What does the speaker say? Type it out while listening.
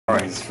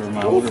cards for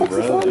my older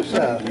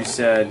brother. You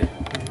said,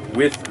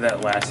 with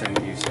that last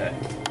sentence you said,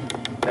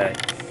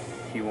 that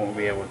he won't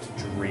be able to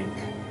drink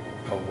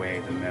away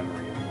the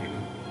memory of you.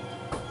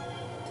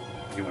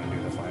 Do you want to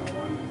do the final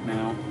one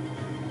now?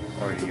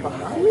 Or do you want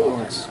to hold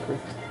on?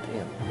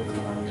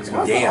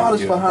 Why the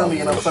artist behind me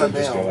and upside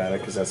Just down? go at it,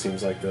 because that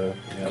seems like the...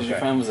 Because your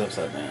phone was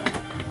upside down.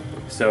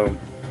 So,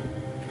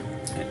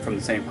 from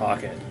the same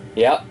pocket,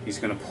 Yep. he's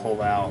going to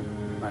pull out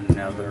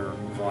another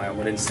vial,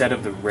 but instead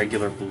of the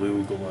regular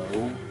blue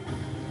glow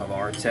of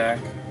Artec,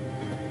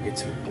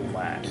 it's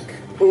black.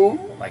 Ooh.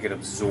 Like it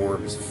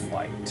absorbs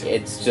light.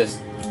 It's just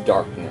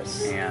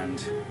darkness.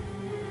 And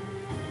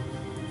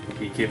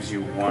he gives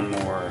you one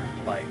more,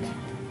 like,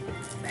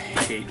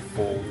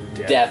 hateful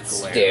Death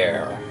glare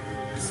stare.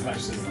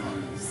 Smashes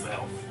on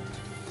himself.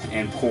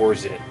 and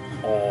pours it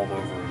all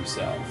over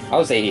himself. I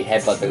would say he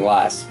headbutt the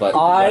glass, but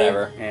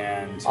whatever.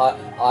 And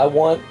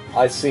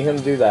I see him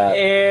do that.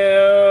 Ew.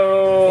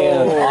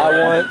 And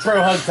I want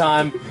Pro hug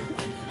time.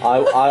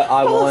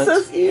 I want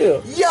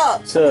Yeah.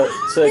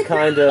 to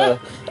kind of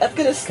That's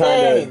gonna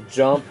stay.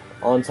 jump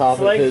on top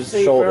of like his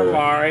Super shoulder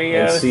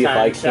Mario and see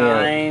Sunshine. if I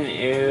can't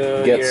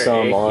Ew, get you're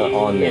some icky.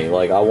 on me.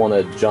 Like I want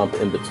to jump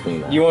in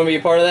between that. You want to be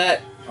a part of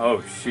that?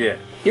 oh shit.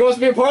 He wants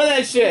to be a part of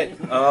that shit.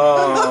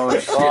 Oh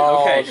shit.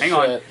 Oh, Okay, hang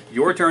on. shit.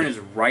 Your turn is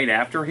right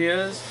after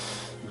his.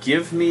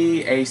 Give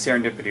me a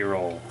serendipity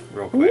roll,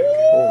 real quick.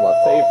 Oh, my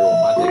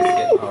favorite. My dick's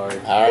getting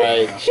hard.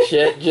 Alright,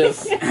 shit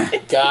just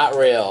got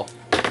real.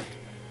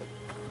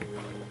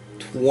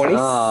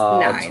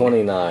 29.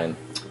 29.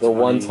 The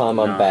one time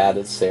 29. I'm bad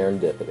at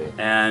serendipity.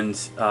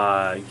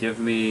 And give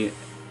me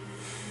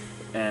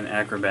an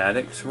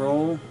acrobatics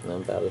roll.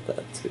 I'm bad at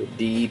that too.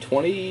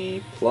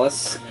 D20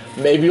 plus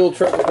Maybe you'll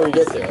trip before you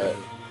get to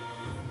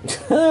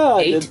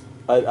it.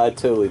 I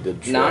totally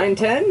did. Trip. 9,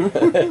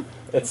 10.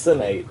 It's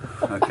an 8.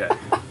 Okay.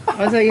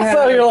 I was like, you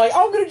So you're like,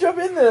 I'm gonna jump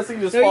in this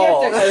and you just No, you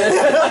fall.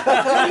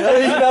 have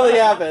And nothing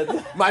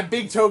happens. My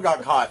big toe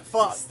got caught.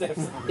 Fuck.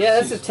 Yeah,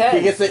 that's a 10.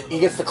 He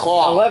gets the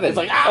claw. 11. It's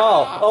like,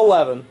 ah! Oh,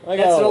 11. I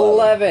got That's an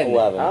 11.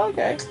 11. Oh,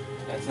 okay.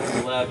 That's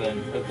an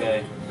 11.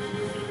 Okay.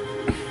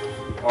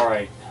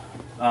 Alright.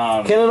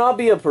 Can it not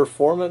be a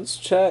performance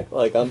check?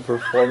 Like I'm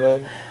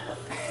performing?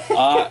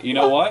 You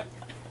know what?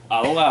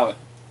 I'll allow it.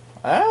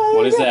 Ah,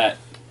 What is that?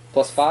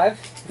 Plus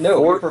 5? No,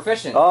 Four- you're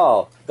proficient.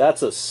 Oh,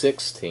 that's a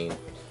 16.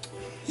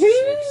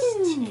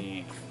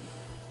 16.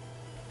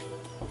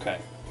 Okay.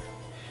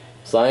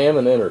 So I am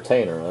an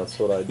entertainer. That's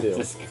what I do.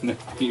 This is gonna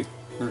be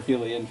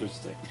really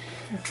interesting.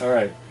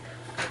 Alright.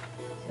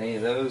 Any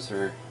of those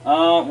or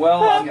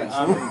Well,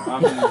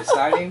 I'm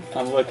deciding?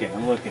 I'm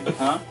looking.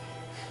 Huh?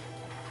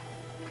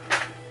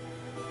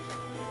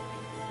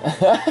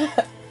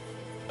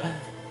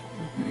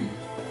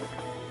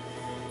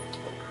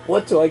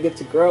 What do I get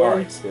to grow All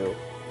right. into?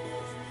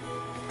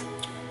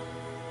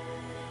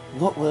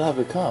 What will I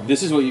become?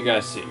 This is what you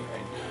guys see,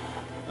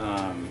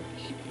 right?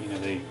 You know,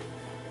 they're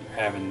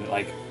having,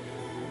 like,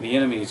 the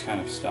enemies kind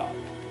of stop.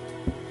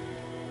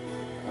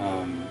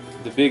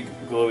 The big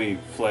glowy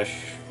flesh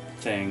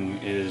thing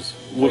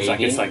looks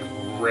like it's like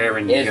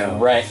raring to go.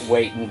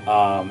 Waiting.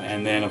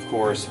 And then, of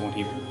course, when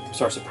he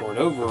starts to pour it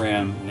over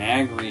him,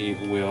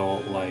 Nagri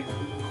will, like,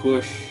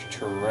 push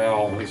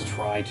Terrell, or at least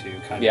try to,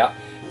 kind of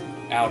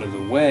out of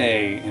the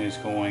way, and is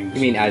going to...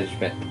 You mean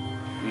Eisenschmidt?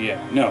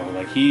 Yeah, no,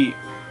 like,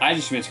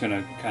 Eisenschmidt's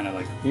gonna kind of,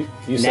 like...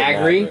 You said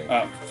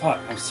Nagri? Fuck,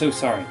 I'm so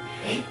sorry.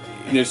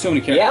 There's so many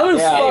characters. Yeah, it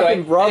was fucking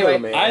anyway, brother,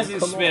 man.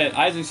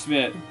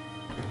 Eisenschmidt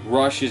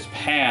rushes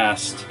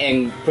past...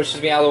 And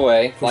pushes me out of the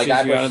way, pushes like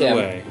I you out of pushed the him.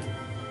 way,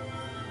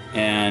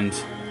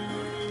 and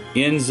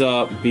ends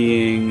up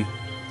being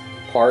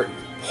Part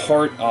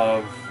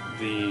of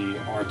the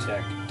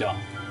Artec dump,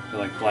 the,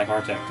 like, black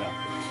Artec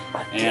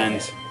dump.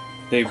 And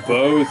they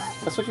both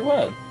That's what you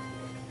wanted.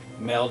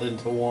 Meld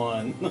into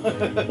one.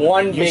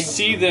 one you big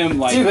see them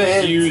like Two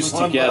heads, fuse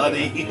one together.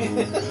 body.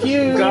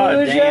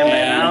 God damn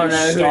it, I don't know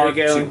who to Start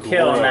go to and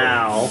kill grow.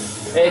 now.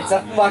 It's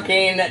a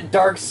fucking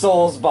Dark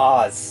Souls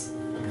boss.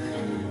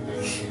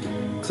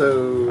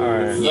 So.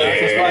 Alright.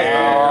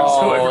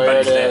 So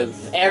everybody's dead.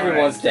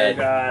 Everyone's So dead.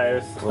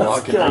 guys,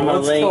 Let's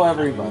kill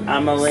everybody.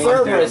 I'm a link.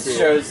 Cerberus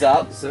shows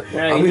up. No,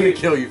 I'm you, gonna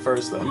kill you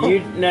first, though. you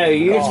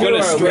He's two gonna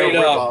are straight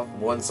linked. up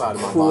one side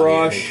of my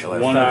crush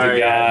body. one of the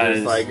Sorry, I guys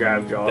just, like,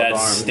 grabbed y'all's that's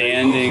arms.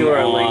 standing You are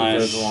on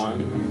linked as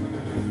one.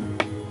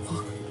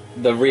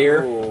 The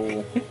rear.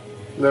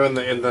 No, in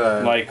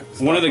the like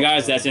one of the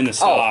guys that's in the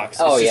stocks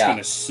oh, is just yeah.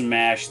 gonna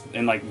smash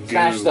and like goo,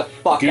 Smash the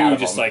fuck goo out of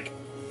just him. like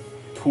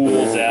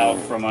pools out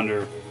from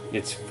under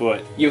its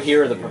foot. You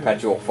hear the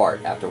perpetual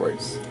fart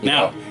afterwards. You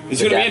Now, know, it's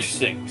the going to be death.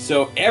 interesting.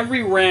 So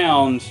every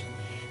round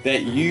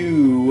that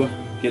you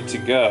get to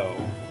go,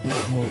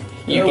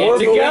 You We're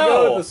get to both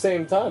go. at the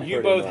same time. you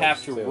pretty both much, have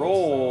to too,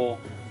 roll.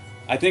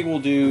 I think we'll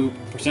do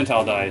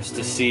percentile dice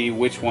to see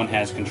which one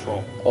has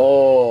control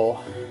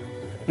Oh.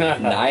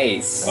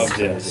 Nice. of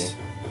this.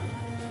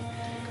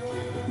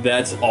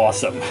 That's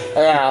awesome.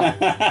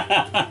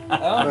 Yeah.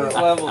 I don't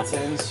think level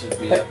 10s should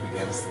be up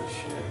against this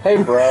shit.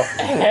 Hey, bro.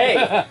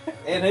 Hey,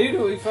 And who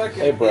do we fucking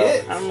Hey, bro.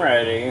 hit? I'm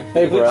ready.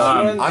 Hey, bro.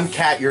 I'm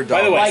Cat, your dog.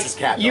 By the way, This is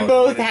Cat You dog.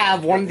 both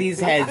have one of these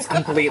heads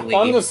completely.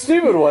 I'm the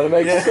stupid one. It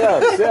makes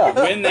sense. Yeah.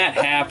 when that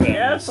happens,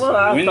 Yeah, that's what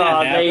I when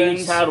thought. that They each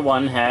happens, had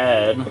one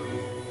head.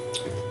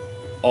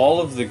 all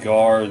of the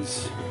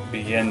guards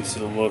begin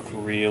to look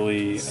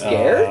really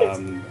Scared?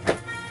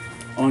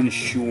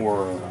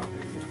 unsure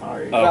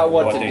About of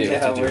what what to they do. need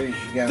to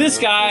do. This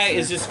guy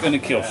is just gonna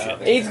kill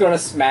shit. He's gonna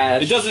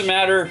smash. It doesn't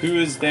matter who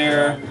is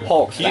there.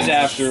 Hulk. He's smash.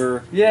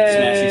 after Yay!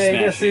 smashy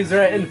Guess smashy. who's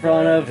right in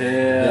front of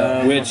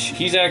him? Which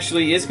he's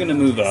actually is gonna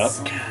move up.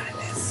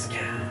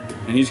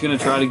 And he's gonna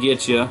try to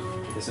get you.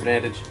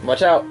 Disadvantage.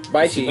 Watch out.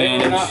 Bite you.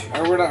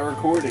 Disadvantage. We're not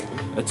recording.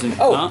 That's an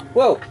Oh,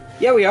 whoa.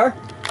 Yeah, we are.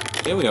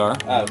 Yeah, we are.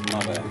 Oh,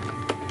 my bad.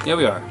 Yeah,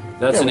 we are.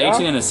 That's Yeah, an we are.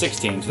 18 and a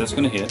 16, so that's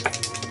gonna hit.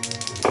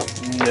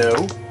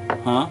 No.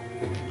 Huh?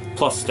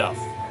 Plus stuff.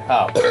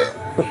 Oh.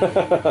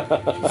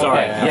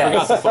 Sorry, Okay, I yes.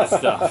 forgot the plus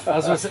stuff. I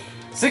was gonna say,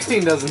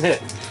 16 doesn't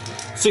hit.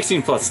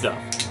 16 plus stuff.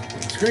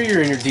 Screw you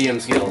and your DM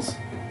skills.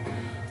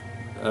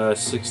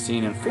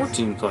 16 and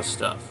 14 plus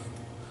stuff.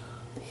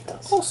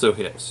 Also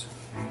hits.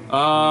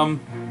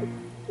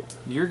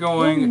 You're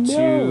going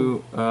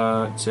to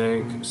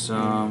take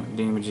some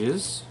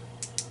damages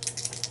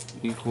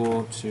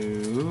equal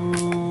to,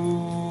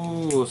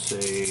 we'll say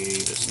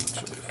this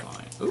much will be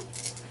fine. Oop.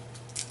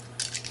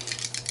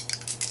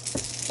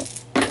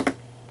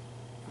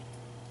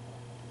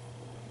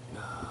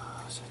 Uh,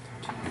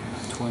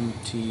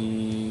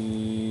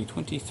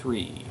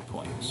 23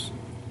 points.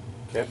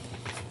 Okay.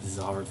 This is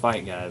a hard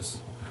fight, guys.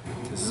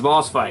 This is a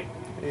boss fight.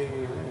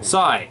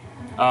 Sai.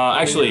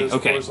 Actually,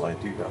 okay.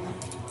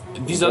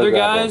 These other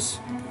guys.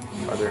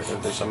 Are there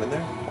some in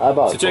there? I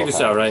bought So check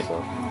this out, right?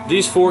 So.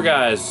 These four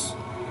guys are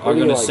What do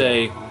you gonna like?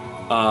 say.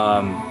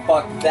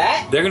 Fuck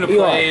that. They're gonna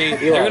play.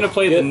 They're gonna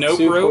play the Get nope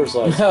super rope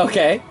slice.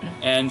 Okay.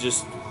 and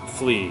just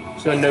flee.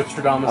 So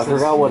Nostradamus. I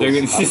forgot what They're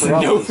his, gonna I just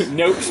forgot nope, his-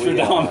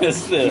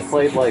 Nostradamus He this.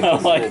 played like I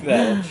this like little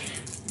that.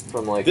 bitch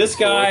from like This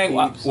guy,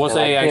 Store Keeps, we'll and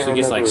say I can't actually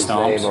gets like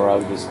remember his name, or I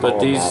would stomped, just but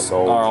call him these that the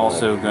whole are time.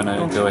 also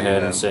gonna go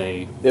ahead and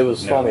say It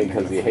was No, funny I'm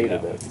because gonna he find hated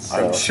out. it. So.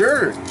 I'm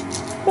sure.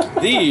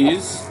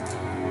 these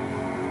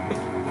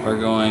are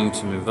going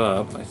to move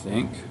up. I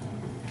think.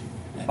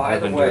 By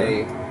the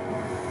way,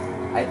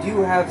 I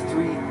do have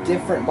 3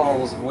 different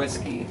bottles of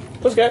whiskey,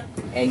 Okay.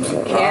 and you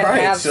All can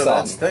right, have so some.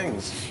 that's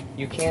things.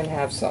 You can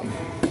have some.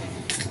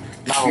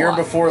 Not a Beer lot.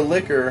 before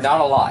liquor.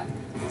 Not a lot.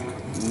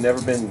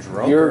 Never been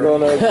drunk. You're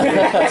gonna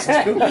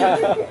Having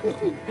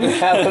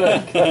having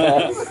a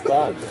good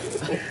time.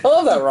 I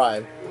love that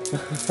rhyme.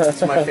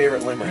 That's my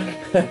favorite limerick.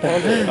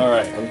 All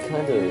right. I'm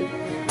kind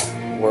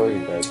of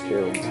worried that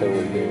Gerald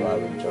totally knew I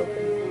was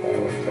joking.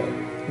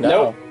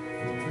 Nope.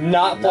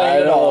 Not I playing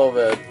at know all. of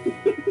it.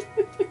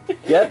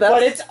 Get that?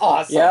 But it's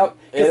awesome. Yep,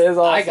 it 'Cause is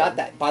awesome. I got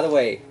that. By the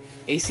way,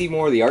 AC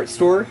Moore, the art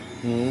store,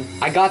 Mhm.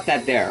 I got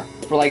that there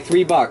for like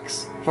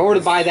 $3. If I were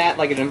to buy that,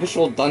 like an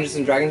official Dungeons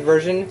and Dragons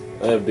version,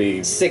 That'd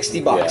be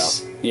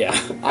 $60. Yeah.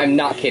 I'm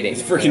not kidding.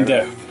 It's freaking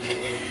dope.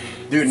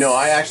 Dude, no,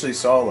 I actually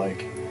saw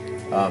like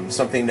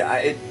something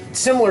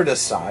similar to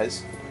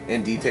size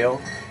and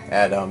detail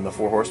at the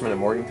Four Horsemen in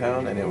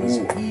Morgantown, and it was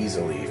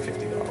easily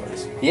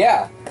 $50.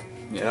 Yeah.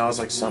 And I was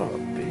like, son of a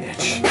bitch.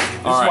 This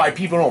is All right. why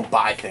people don't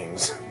buy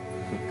things.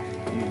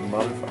 You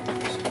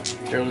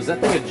motherfuckers. Gerald, is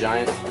that thing a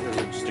giant or is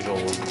it just a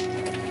gold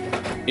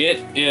one?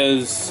 It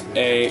is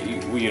a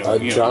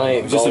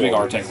giant just a big golem.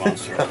 Arctic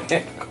monster.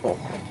 Cool.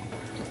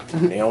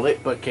 Nailed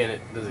it. But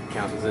does it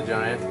count as a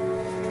giant?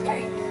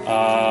 Uh,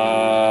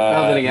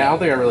 I don't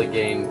think I really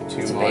gained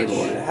too much.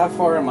 How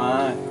far am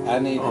I? I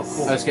need. I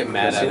just get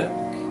mad at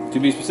it. to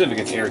be specific,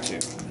 it's air 2.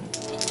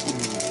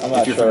 I'm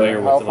not you're sure.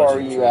 familiar How with the far are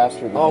legend. you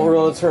after the... Oh, we're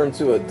gonna turn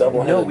to a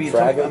double-headed No, we talked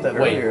dragon? about that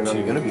Wait, earlier, and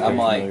I'm gonna be I'm pretty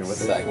like familiar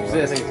with it. second. You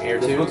say this thing's air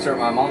Those 2? books are at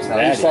my mom's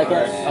house. You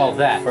second? Oh,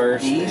 that.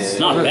 First East? is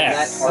Not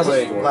that.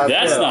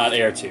 That's Yeah. not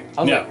air 2.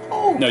 I was No. like,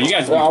 oh. No, you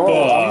guys Well, would be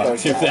I'm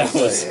fucked if that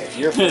was.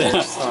 You're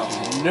first.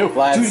 No.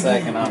 Flat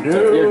second. I'm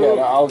You're good.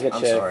 I'll get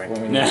I'm you. sorry.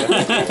 when we No.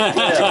 get there.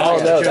 That's Oh,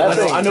 no, I that's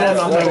know I'm not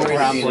that's going to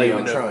that's play.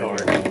 I'm no trying.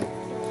 card.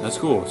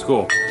 cool. It's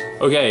cool.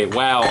 Okay,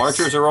 wow.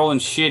 Archers are rolling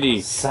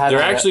shitty. Sad They're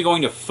that- actually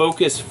going to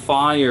focus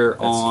fire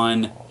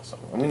on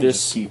I'm gonna this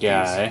just keep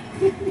guy.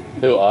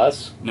 Who,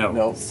 us? No.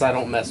 No. So I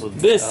don't mess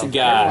with This Careful,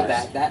 guy.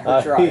 that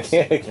hurts your You eyes.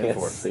 can't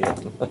for it. see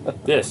him.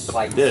 This.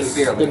 Like, This.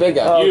 severely. The big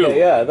guy. Oh, You. okay,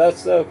 yeah,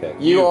 that's okay.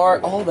 You are.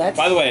 Oh, that's.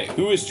 By the way,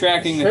 who is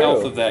tracking the True.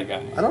 health of that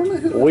guy? I don't know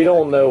who. We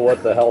don't know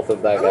what the health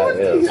of that guy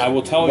is. I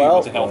will tell you Well,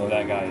 what the health of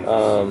that guy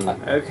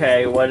is.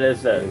 Okay, what is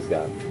He's it?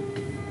 got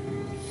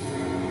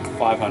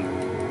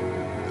 500.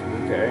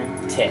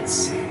 Okay.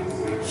 tits.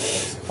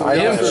 I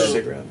don't have a Imsh.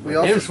 cigarette. We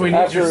need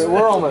After, your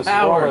we're almost.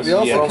 powers. We're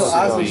almost Yeah, almost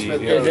because done.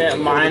 we- Is it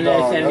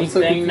minus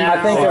anything now?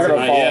 I think they're gonna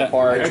Not fall yet.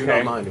 apart. I do Okay.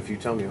 not mind if you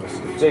tell me what's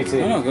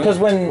JT. Oh, good. Because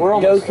when We're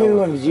almost Goku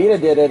done. and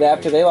Vegeta did it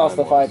after they lost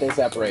the fight, they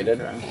separated.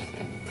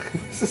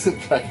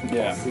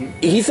 Yeah.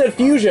 He said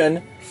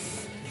fusion.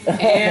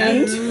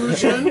 And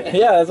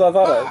Yeah, that's what I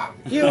thought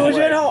of.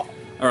 Fusion. All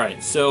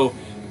right. So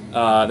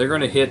They're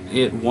going to hit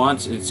it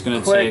once. It's going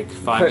to Quick, take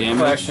 5 quick damage.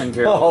 question,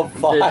 Drew. Oh,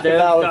 fuck, Did that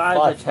those was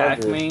guys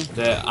attack 500. me?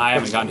 I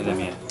haven't gotten to them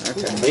yet.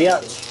 Okay.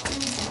 Yeah.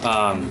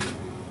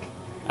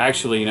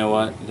 Actually, you know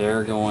what?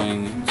 They're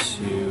going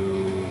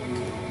to...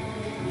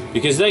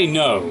 Because they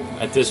know,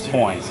 at this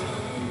point,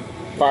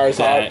 Fire's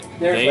that hot.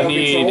 they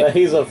need...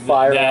 He's a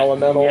fire that-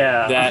 elemental.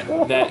 Yeah.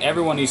 that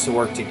everyone needs to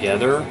work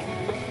together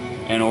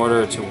in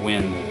order to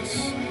win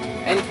this.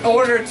 In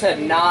order to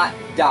not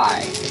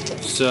die.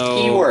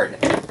 So... Keyword.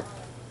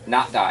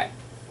 Not die.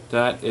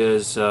 That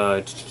is...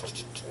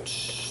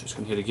 just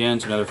going to hit again,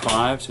 so another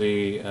 5. So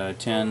we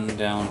 10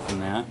 down from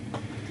that.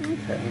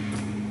 Okay.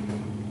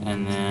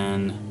 And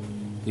then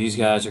these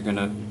guys are going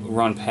to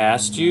run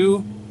past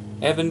you,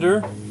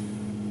 Evander.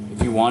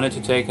 If you wanted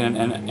to take an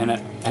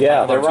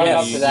Yeah, they're running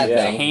up to that you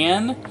thing.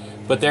 can,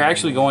 but they're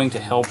actually going to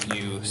help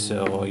you,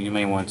 so you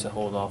may want to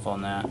hold off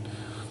on that.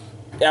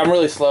 Yeah, I'm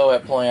really slow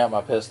at pulling out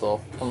my pistol.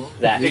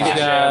 These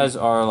guys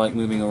are like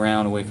moving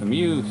around away from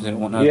you because they don't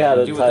want nothing You had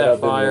to to do with tie that up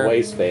in fire. the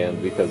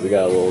waistband because they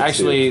got a little.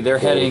 Actually, they're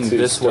heading too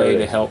this way sturdy.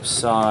 to help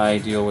Sai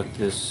deal with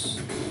this.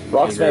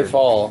 Rocks may bigger-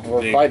 fall.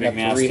 We're big- fighting big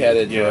a nasty.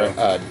 3-headed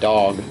Yeah.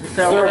 dog.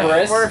 So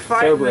Cerberus. we're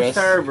fighting Cerberus.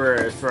 the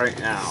Cerberus right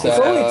now. So- It's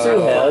only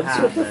 2 heads.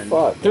 What What the happened?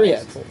 fuck? 3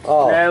 heads.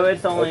 Oh. No,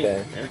 it's only.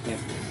 Okay.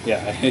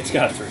 Yeah, it's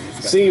got 3. It's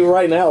got See,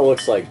 right now it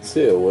looks like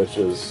 2, which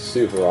is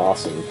super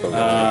awesome from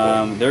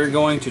They're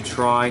going to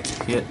try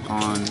to hit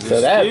on this So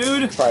that's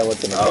dude. probably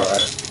what's in the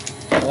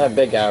car. That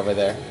big guy over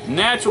there.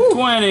 Natural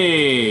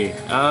 20.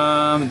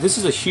 This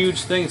is a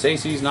huge thing. Its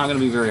AC is not going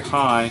to be very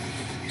high,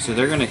 so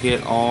they're going to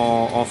hit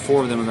all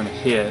 4 of them are going to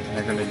hit. And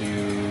they're going to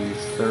do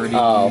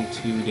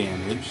 32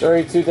 damage.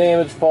 32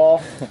 damage,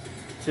 Paul.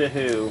 To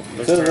who?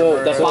 To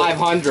Cerberus? The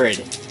 500.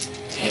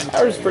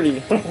 That was pretty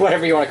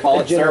Whatever you want to call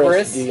it.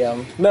 generous Cerberus.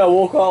 DM. No,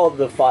 we'll call it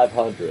the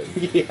 500.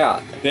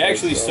 Yeah. They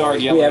actually start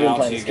We yelling haven't out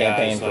played to you this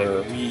campaign guys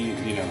for like,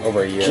 you know,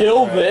 over a year.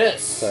 Kill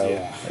this! So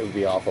Yeah. it would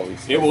be awful. We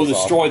it will this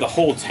off. destroy the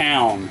whole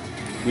town.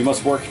 We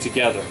must work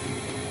together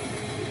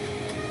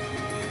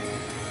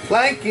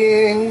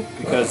Flanking!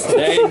 because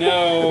they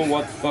know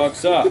what the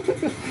fuck's up.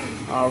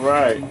 All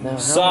right. Now, how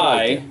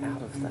Sai. do I get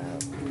out of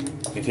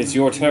that? It is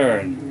your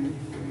turn.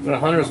 The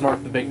hunters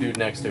mark the big dude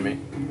next to me.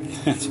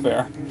 That's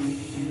fair.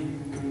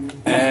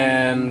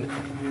 And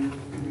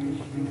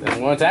then I'm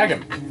going to attack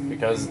him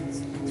because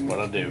it's what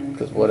I do.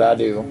 Because what I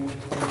do.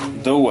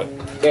 Do it.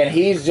 And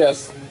he's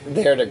just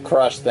there to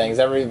crush things.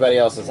 Everybody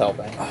else is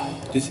helping.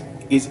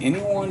 Is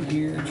anyone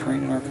here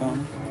trained in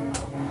Arcana?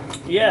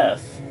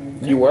 Yes.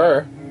 You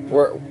were.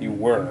 You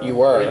were. You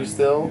were. Are you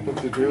still with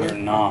the You're druid?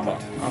 not.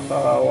 I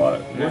thought I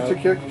was. Where's your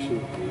character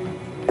sheet?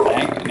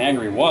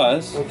 Nagri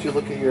was. Don't you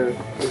look at your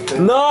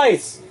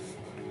Nice!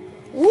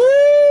 Woo!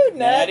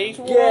 Natty.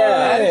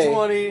 Natty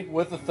 20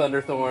 with the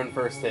Thunderthorn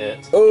first hit.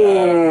 Ooh.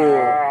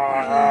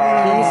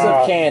 Piece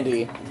of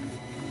candy.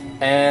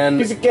 And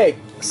Piece of cake.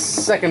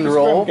 second Piece of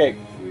roll. cake.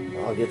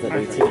 I'll get that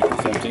 18.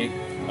 50.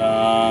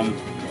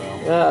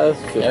 Yeah, that's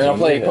 15. And I'll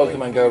play Yeah.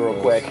 Pokemon Go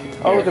real quick.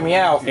 Oh, look at me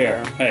out.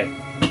 Here. Hey.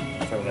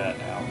 Throw that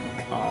out.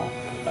 Oh.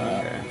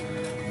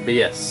 Okay. But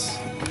yes.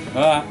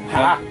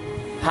 Ha!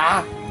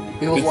 Ha!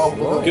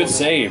 Good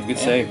save. Good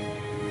save.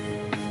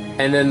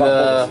 And then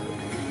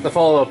the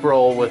follow-up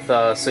roll with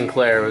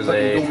Sinclair was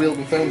a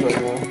wielding phones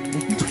right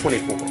now.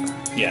 24.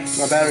 Yes.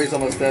 My battery's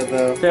almost dead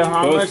though. So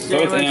how Both- much both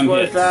damage AM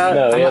was hits. that?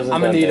 No, he I'm hasn't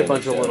gonna done need a damage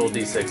bunch of yet. little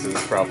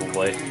d6s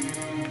probably.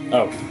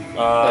 Oh.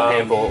 A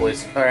handful at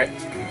least. All right.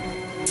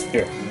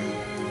 Here.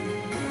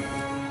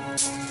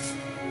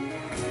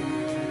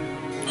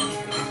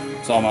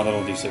 It's all my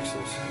little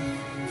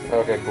d6s.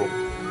 Okay, cool.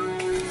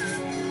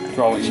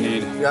 Draw what you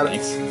need. Got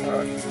it. Thanks.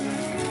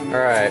 All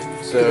right.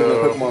 So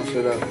So Pokemon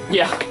shit up.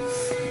 Yeah.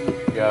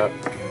 we got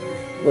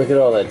Look at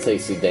all that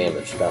tasty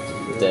damage about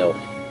to be dealt.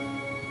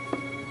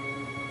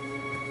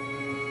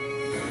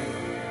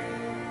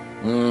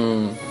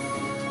 Mmm.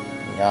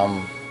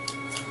 Yum.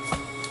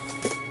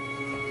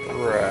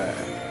 right.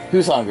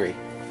 Who's hungry?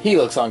 He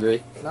looks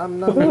hungry. Nom,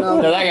 nom, No,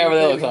 nom. that guy over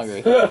there looks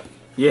hungry.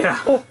 Yeah.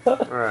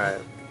 All right.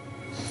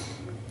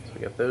 So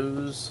we got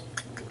those.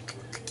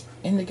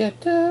 In the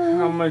ghetto.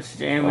 How much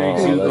damage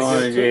Oh, you that's gonna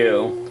good.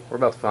 do? We're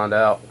about to find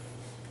out.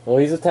 Well,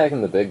 he's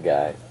attacking the big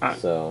guy,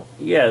 so...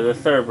 Yeah, the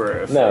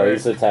Cerberus. No, right?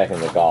 he's attacking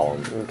the golem.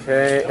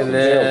 Okay, and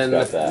Gerald's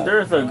got then that.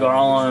 There's a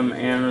golem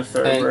and a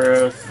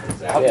Cerberus.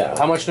 Yeah.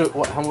 how much?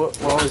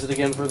 What is it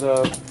again for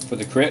the For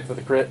the crit,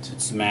 crit?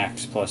 it's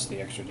max plus the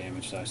extra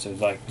damage dice. So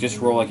like, just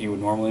roll like you would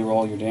normally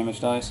roll your damage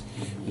dice,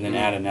 and then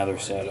add another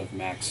set of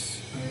max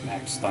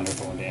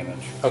Thunderthorn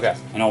damage, Okay.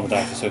 and all the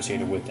dice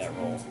associated with that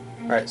roll.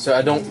 All right. So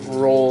I don't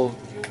roll.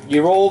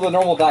 You roll the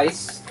normal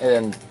dice.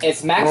 And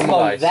It's maximum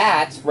Normal dice.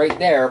 that right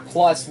there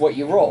plus what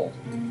you roll.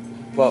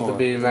 Well, to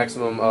be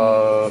maximum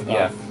of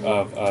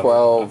Of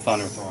 12. of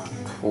Thunderthorn.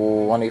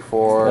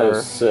 24. No,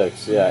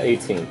 6, yeah,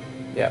 18.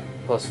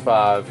 plus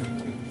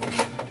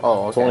 5,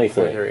 Oh, okay.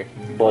 23. 23.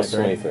 Plus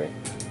 23.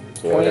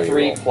 23. So whatever you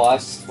 23 roll.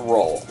 plus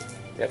roll.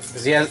 Yep.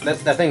 Because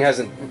that thing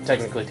hasn't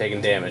technically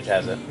taken damage,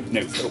 has it?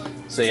 No.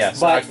 So yeah.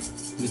 So But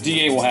The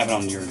DA will have it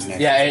on your next.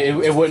 Yeah,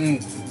 it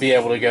wouldn't be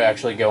able to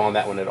actually go on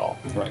that one at all.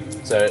 Right.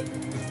 So.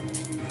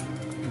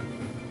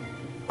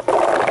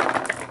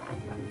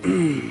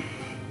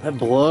 That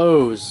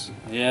blows.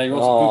 Yeah, you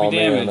roll Oh some poopy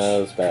man, damage.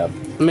 that was bad.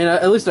 I mean,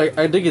 at least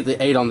I did get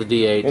the 8 on the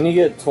D8. And you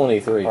get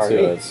 23 Alright.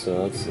 to it,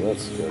 so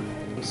that's good.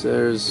 So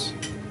there's.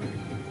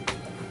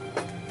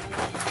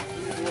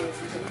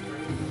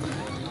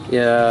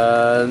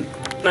 Yeah,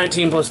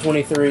 19 plus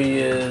 23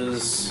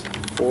 is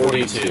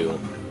 42.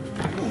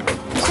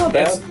 It's not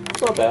bad.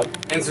 It's not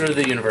bad. Answer to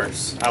the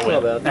universe. I It's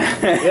win. not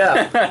bad.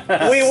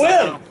 Yeah. We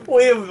win.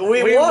 We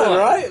won,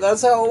 right?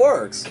 That's how it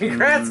works.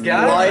 Congrats,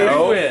 guys. Life.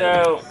 You win.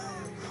 So,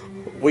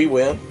 We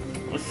win.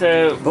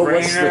 so But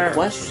what's the Rainer,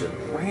 question?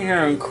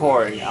 Rainer and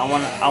Corey, I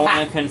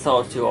want to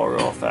consult you all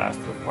real fast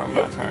before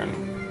my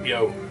turn.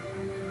 Yo.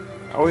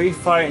 Are we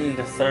fighting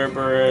the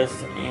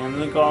Cerberus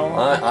and the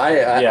Golem?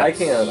 I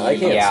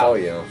can't Yeah. tell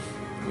you.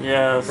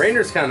 Yes.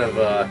 Rainer's kind of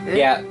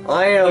Yeah.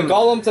 I The am.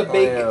 Golem's a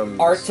big I am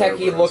Arteki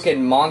Cerberus.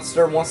 looking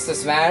monster wants to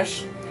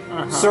smash.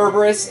 Uh-huh.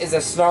 Cerberus is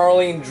a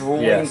snarling,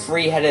 drooling, Yes.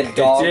 three-headed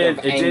dog It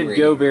of did angry.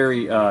 go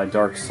very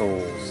Dark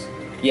Souls.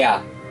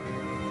 Yeah.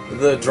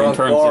 The drunk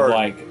terms of, bard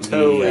like, the,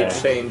 totally uh,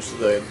 changed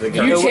the You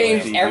game.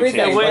 changed everything,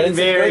 It but went it's a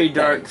very great thing.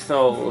 Dark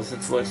Souls,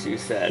 it's what you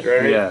said,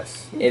 right?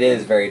 Yes. It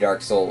is very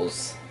Dark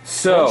Souls.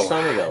 So, Much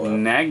time we got left?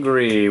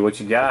 Nagri, what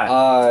you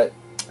got?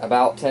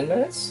 About 10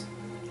 minutes?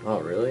 Oh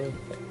really?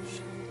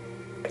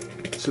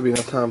 Should be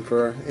enough time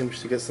for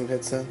Imsh to get some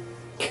hits in.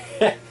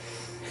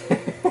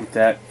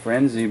 That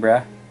frenzy,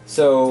 bruh.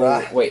 So,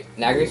 Ah. wait,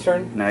 Nagri's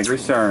turn?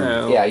 Nagri's turn.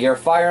 So, Yeah, you're a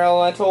fire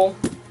elemental.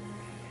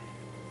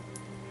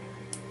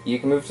 You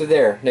can move to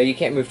there. No, you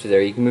can't move to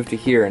there. You can move to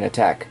here and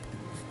attack.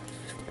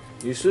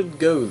 You should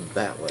go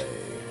that way.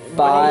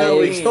 Five, No,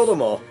 we killed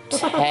them all.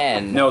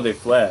 10. No, they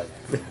fled.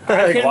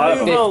 I can Lot of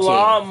move them. a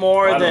lot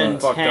more Lot of than them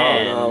fucked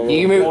 10. off.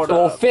 You can move. Hold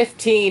Well, up.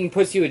 15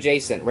 puts you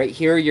adjacent. Right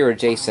here, you're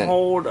adjacent.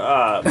 Hold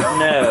up.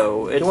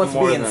 No, it's wants to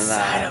more be than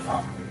inside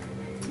that.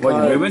 What,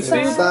 your movement speed?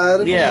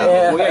 Inside. Yeah.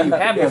 Well, yeah, you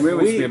have your If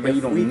movement we- speed, but you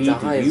if don't we need die,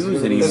 to it's use gonna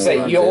it be anymore.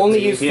 So you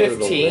only use Get to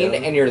the 15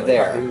 win. and you're Like,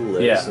 there. Who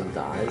lives Yeah. and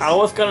dies? I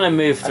was gonna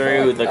move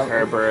through the I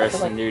feel Kerberos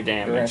like and do you're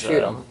gonna damage.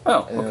 shoot though. him.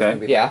 Oh, okay.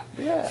 Yeah.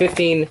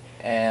 15,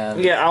 And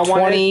Yeah, I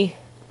want 20,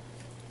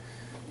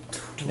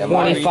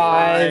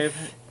 25,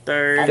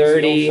 30,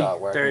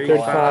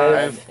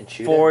 35,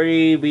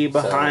 40, be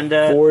behind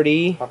us.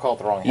 40. I'll call it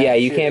the wrong hand. Yeah,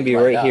 you Shoot can it be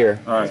like right that. here.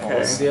 Alright.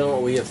 Okay. See,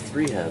 we have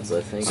 3 heads,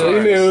 I think. So you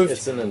It's- moved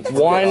it's an intense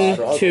 1,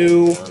 struggle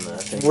 2, on that, I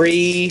think.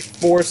 3,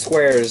 4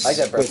 squares I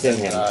got within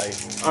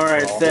breakfast. him.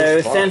 Alright, Oh, so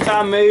that's fine. since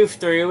I moved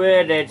through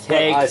it, it But I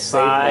takes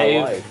saved my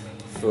 5. life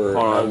for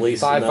Hold on. at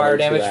least 5 another fire 2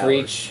 damage hours. for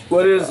each.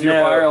 What is your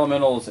No. fire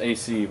elemental's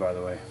AC, by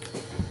the way?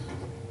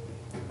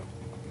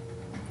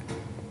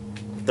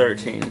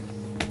 13.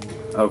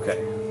 Okay.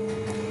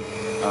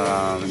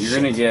 You're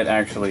gonna get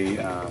actually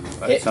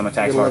some I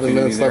attacks got 11 minutes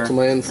opportunity there. left on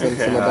my instance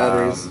and my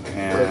batteries.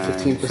 And We're at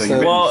 15%. so you've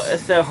Well,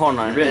 so hold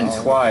on. bitten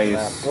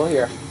twice. Well,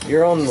 here.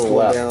 You're on the Slow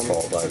left, down.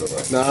 Paul, by the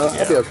way. No,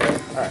 I'll be okay.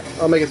 Alright,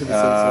 I'll make it to the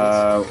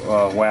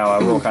sunset. Wow, I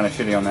roll kind of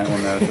shitty on that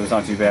one though, so it's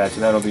not too bad.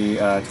 So that'll be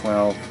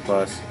 12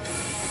 plus,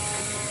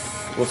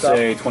 we'll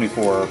say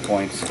 24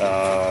 points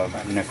of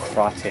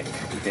necrotic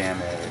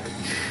damage.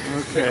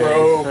 Okay,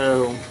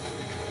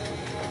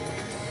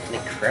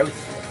 Necro. so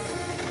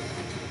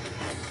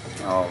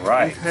All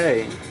right.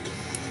 okay.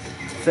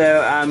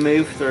 So I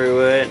move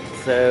through it.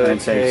 So And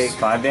it it takes takes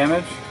 5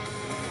 damage.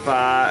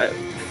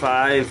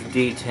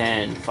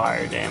 5d10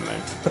 fire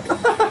damage.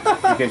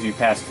 Because you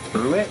passed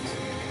through it.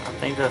 I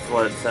think that's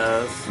what it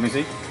says. Let me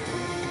see.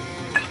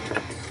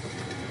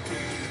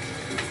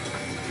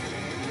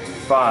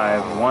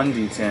 5,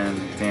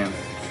 1d10 damage.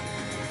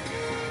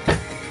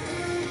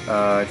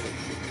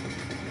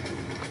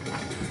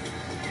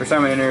 First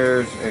time it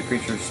enters a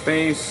creature's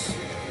space,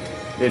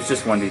 it's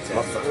just 1d10.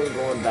 My phone's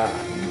going to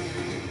die.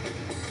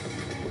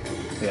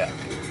 Yeah.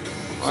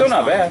 Still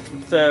not bad.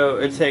 So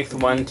it takes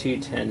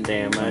 1d10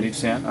 damage.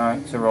 1d10.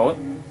 Alright, so roll it.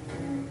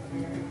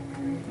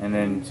 And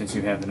then since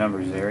you have the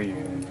numbers there, you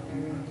can.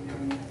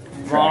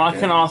 Well, I track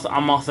can it. also.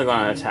 I'm also going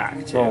to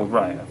attack too. Oh,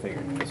 right, I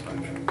figured as much.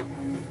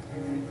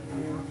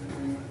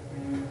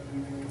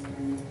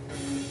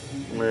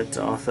 It's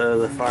also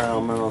the fire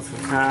elemental's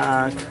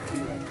attack.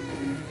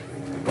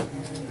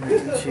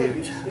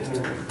 Shoot.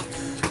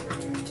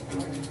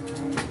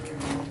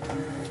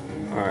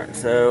 Alright,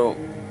 so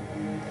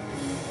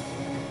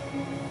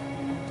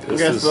I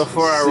guess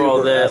before I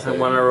roll this, I'm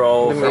going to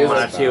roll for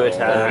my 2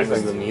 attacks.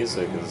 The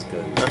music is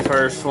good. The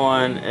first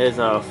one is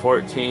a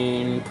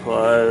 14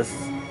 plus.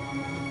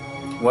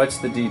 What's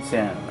the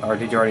d10? Or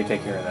did you already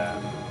take care of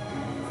that?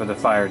 For the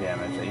fire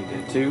damage that you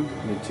did? 2? You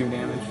did 2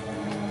 damage?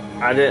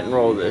 I didn't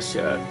roll this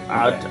yet.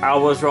 Okay. I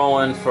was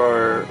rolling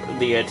for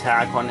the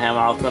attack on him.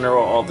 I was going to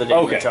roll all the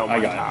damage Okay, at one I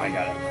got time. it,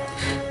 I got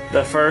it.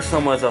 The first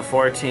one was a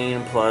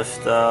 14 plus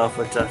stuff,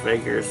 which I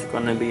figure is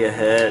going to be a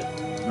hit.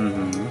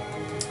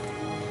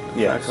 Mm-hmm.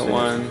 Yes. Second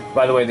one.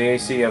 By the way, the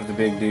AC of the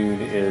big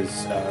dude is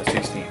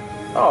 16.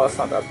 Oh, that's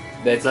not bad.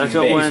 That's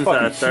Special big. wins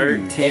fucking at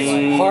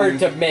 13. It's hard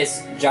to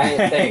miss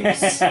giant things.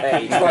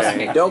 Hey, Trust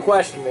me. Don't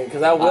question me,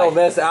 because I will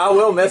miss it. I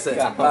will miss it.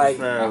 Like,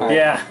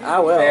 Yeah. I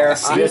will. Fair.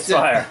 I-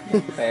 Misfire.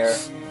 Fair.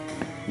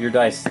 Your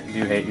dice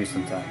do hate you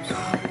sometimes.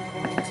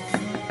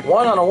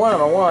 1 on a 1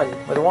 on a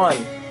 1 with a 1.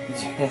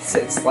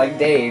 It's like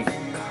Dave.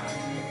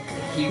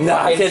 No,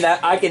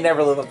 I can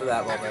never live up to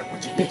that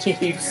moment.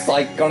 He's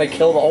like gonna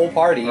kill the whole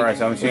party. Alright,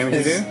 so how much damage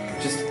you do?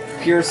 Just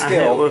pure I hit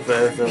skill. with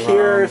both of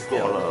Pure them.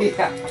 skill.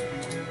 Yeah.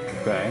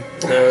 Okay.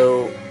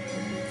 So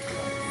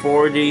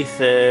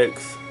 4d6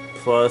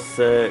 plus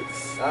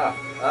 6. Get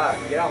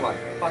out my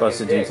fucking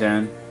Plus a dick.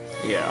 d10.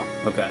 Yeah.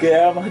 Okay.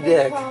 Get out of my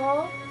dick.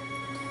 Paul,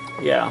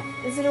 Yeah.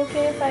 is it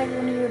okay if I have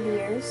one of your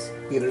beers?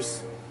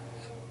 Peters.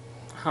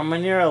 How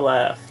many are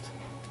left?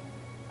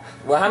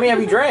 Well, how many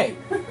have you drank?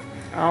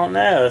 I don't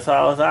know, that's what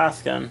I was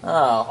asking.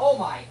 Oh. Oh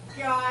my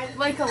god.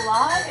 Like a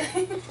lot?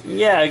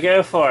 Yeah,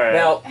 go for it.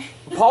 Now,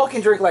 Paul can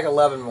drink like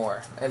 11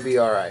 more and be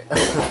alright.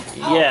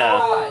 Yeah.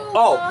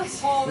 Oh, not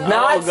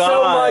so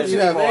God. much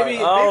Yeah, anymore. maybe-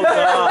 Oh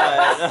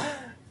god.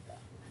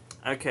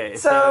 Okay,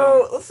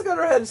 So, let's go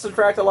ahead and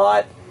subtract a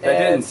lot. That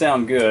and didn't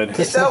sound good.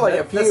 It sounded like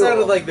a few. That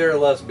sounded like there are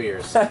less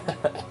beers.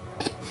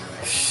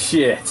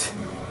 Shit.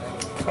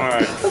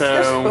 alright,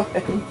 so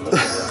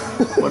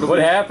What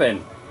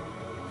happened?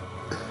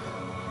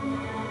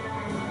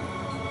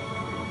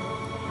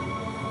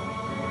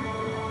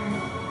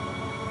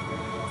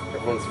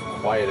 Everyone's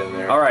quiet in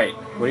there. Alright,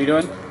 what are you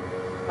doing?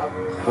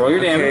 Roll your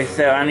okay, damage.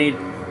 so I need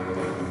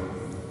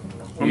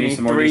You need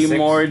some more 3 D6?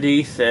 more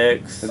The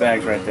d6.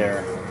 bag's right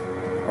there.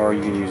 Or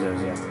you can use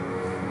those,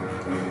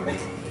 yeah.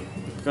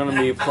 It's gonna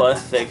be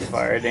plus 6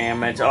 fire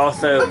damage.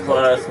 Also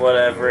plus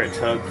whatever it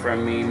took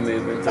from me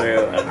moving through.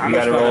 You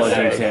gotta roll a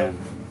d10.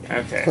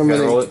 Okay. You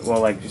gotta roll it,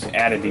 well, like, just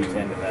add a d10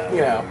 to that.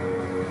 You know,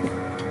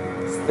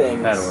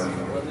 things. That'll work.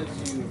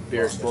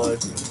 Beer explode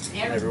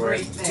everywhere.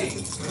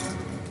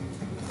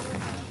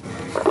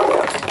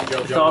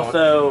 It's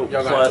also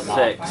y'all gonna plus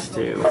have to 6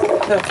 too.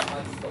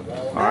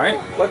 Alright,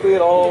 Luckily,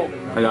 it all.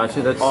 I got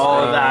you. That's All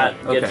of that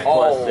gets okay.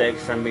 plus All.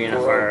 6 from being a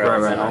fire Right,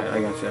 right, elemental.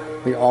 I got you.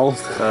 We all.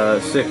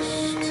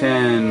 6,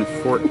 10,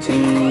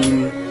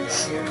 14,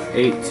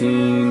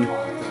 18,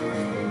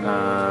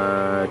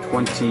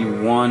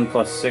 21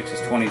 plus 6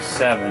 is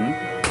 27.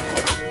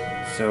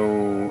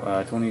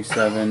 So,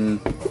 27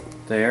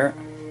 there.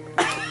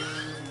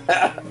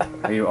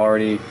 Are you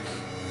already...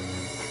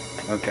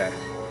 Okay.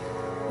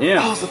 Oh,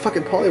 Yeah. it's a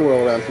fucking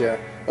polyworld around here.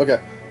 Okay.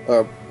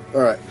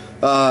 Alright.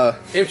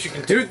 Imsh, you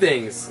can do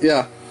things.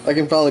 Yeah, I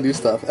can finally do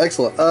stuff.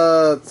 Excellent.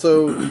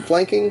 So,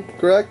 flanking,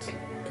 correct?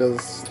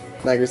 Because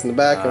Niagara's in the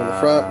back, I'm in the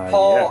front.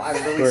 Paul, Yeah.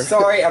 I'm really We're-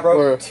 sorry. I we're-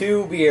 broke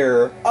 2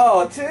 beer.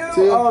 Oh, 2?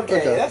 Two? Okay,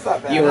 Okay. that's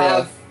not bad. You We're,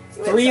 have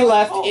 3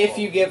 left if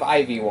you give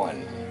Ivy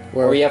 1.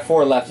 Where? Or you have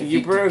 4 left if You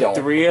you broke don't.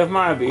 3 of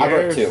my beers. I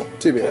broke 2.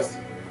 2 beers.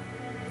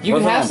 You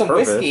can Wasn't have on some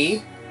purpose.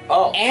 whiskey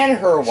Oh. and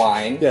her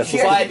wine. Yes,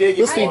 but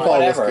let's do Paul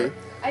whatever. whiskey.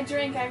 I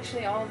drank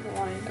actually all of the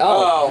wine.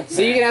 Oh,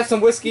 so you can have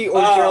some whiskey or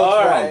Oh, Gerald's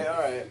rum. alright,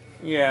 alright.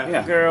 Yeah,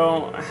 Yeah.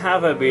 girl,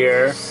 have a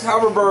beer.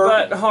 However,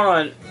 But hold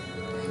on.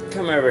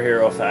 Come over here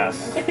real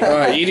fast.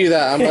 Alright, you do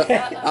that.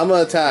 I'm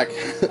gonna attack.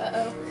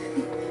 Uh-oh.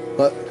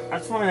 What? I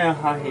just want to know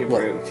how he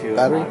What? broke 2 of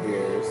Battery? my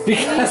beers.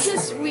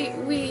 Because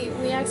We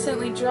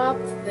accidentally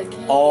dropped the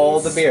cans. all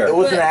the beer. it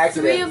was But an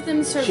accident. 3 of them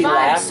She survived,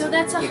 laughed. so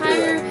that's a He did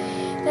higher.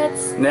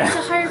 That's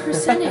a higher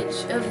percentage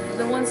of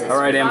the ones that All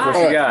right, Em, survived.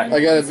 what you got? than I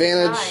the got ones that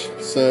advantage,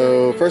 died.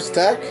 so first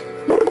attack.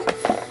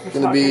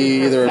 Gonna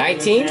be either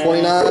 19?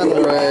 29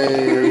 or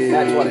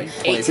That's a 20.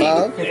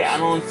 25. Yeah, I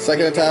don't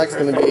Second attack's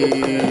gonna be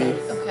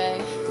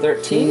Okay.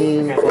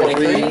 13?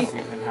 23 You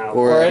can have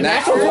or Or a a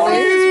natural natural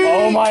 20.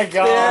 Oh my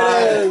god!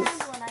 Yes.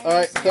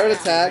 Alright, third I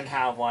can attack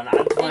have one. I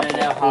just want to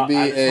know how. will be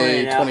I just wanna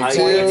a know how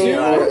 22 you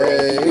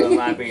or like a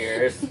my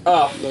beers.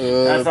 Oh.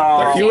 That's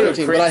all. If you would have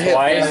 13, but I crit hit.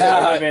 twice, I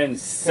would have been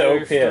so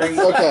There's pissed. 3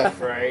 Okay.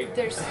 left, right?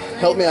 There's 3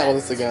 Help me out with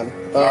left. this again.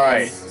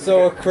 Alright.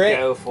 So a crit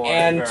Go for it,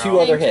 and girl. 2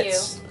 other Thank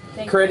hits. you.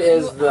 Thank Crit you.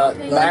 is the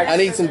Thank max. you. I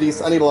need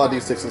some I need a lot of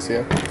d6s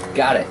here.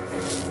 Got it.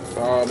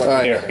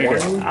 Alright. Here.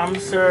 I'm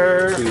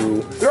sure.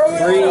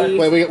 3,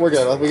 Wait, we're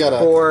good. We got a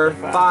 4,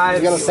 5,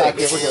 we got a sack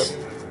here. 6. We're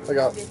good. I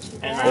got.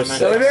 And I'm in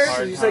Gummy a bears? hard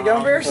Did you say time.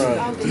 gummy bears? Alright.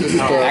 I'll give you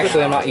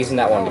Actually, I'm not using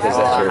that one because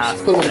that's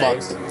yours. Put them in the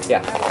box.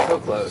 Yeah. So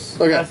close.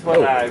 Okay. That's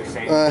what I was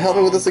saying. Help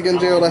me with this again,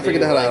 Gerald. I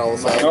forget how to add all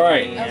this out.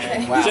 Alright.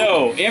 Okay.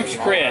 So, Imsh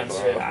crit.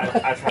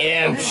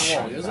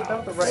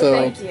 So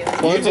Thank you.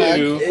 one You attack,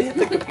 do. It hit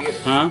the computer.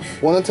 Huh?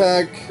 1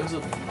 attack,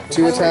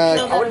 2 attack,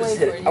 I would just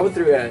hit it. I would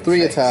through it.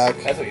 3 attack,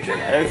 That's what you should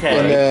have. and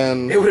Okay.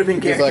 then It would have been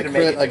because I guaranteed to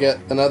make crit, it. I get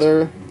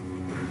another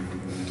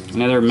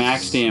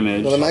Max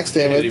damage. max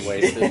damage,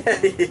 Wasted.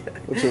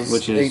 which is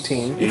Which is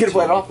 18. You could have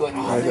played off like, oh,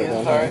 Write that man,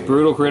 down. sorry.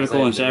 Brutal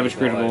critical and savage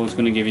critical is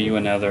going to give you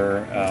another.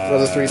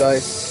 Another 3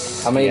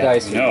 dice, How many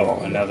dice do you No, roll?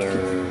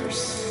 another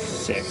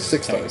 6.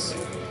 6 dice.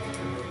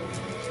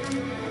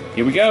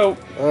 Here we go.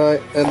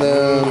 Alright, and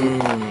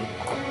then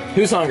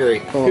Who's hungry?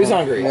 Hold Who's on.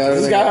 hungry? Yeah,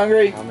 Is this everything- guy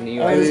hungry? How many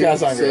you I think this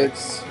guy's hungry.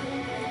 6,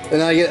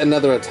 and I get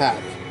another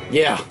attack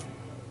Yeah.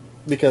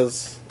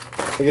 because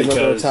I get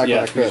another attack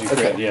yes, back. Crit. because you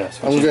crit, Okay. yes.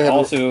 I'm Which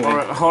gonna is go ahead.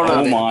 also, Hold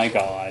on. oh my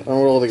god. I'm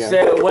gonna roll it again.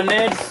 So when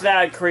it's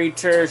that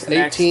creature's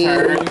next 18.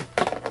 turn,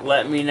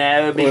 let me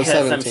know because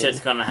some 17. shit's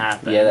gonna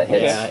happen. Yeah, that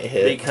hits. Yeah, it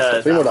hit.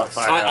 Because 3 more I'm a dice.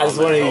 fire I just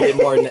wanted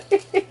element. to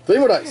get more. 3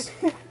 more dice.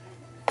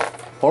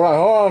 Hold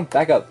on.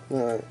 Back up.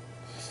 Alright.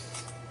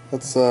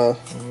 Let's,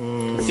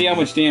 See how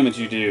much damage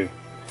you do.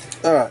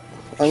 alright.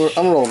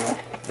 I'm rolling now.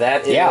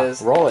 That Yeah,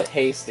 is roll it.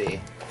 tasty.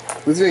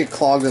 He's gonna get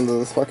clogged into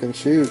this fucking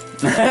chute.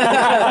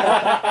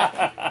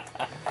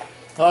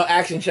 Oh,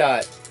 action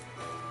shot.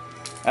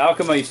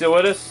 Alchema, you still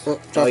with us? Oh,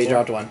 Oh, you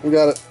dropped one. We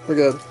got it. We're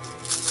good.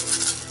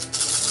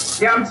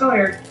 Yeah, I'm still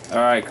here.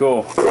 Alright,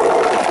 cool.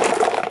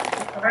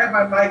 I had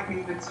my mic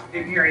muted, so you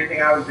didn't hear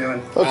anything I was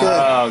doing. Okay.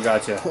 Oh,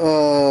 gotcha.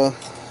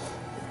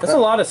 That's a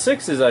lot of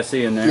 6s I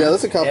see in there. Yeah,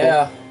 that's a couple.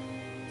 Yeah.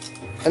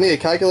 I need a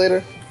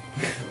calculator.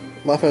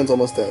 My phone's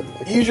almost dead.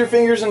 Use your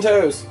fingers and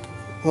toes.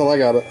 Oh, I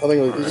got it. I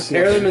think we just.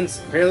 Pair them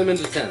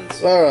into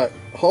tens. Alright,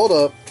 hold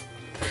up.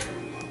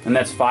 And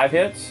that's 5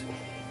 hits?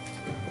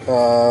 It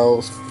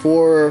was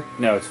 4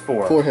 No, it's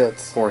 4. 4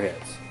 hits. 4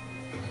 hits.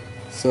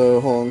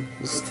 So, hold on.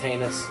 Just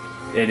heinous.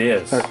 It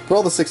is. Alright, put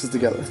all the 6s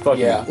together. Fucking,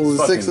 Yeah. We'll,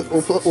 fucking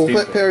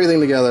we'll pair everything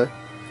together.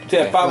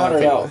 Yeah,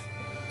 500 health.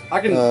 I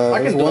can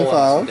there's dole 1 out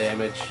file. some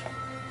damage.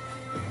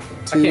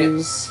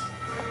 2s,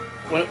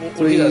 When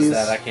he does 3s,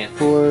 that, I can't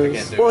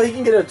 4s, do Well, it. he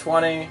can get a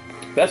 20.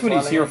 That's what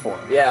he's here for.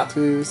 Yeah.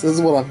 2s. This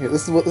is what I'm here.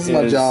 This is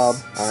my Is job.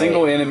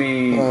 Single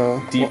enemy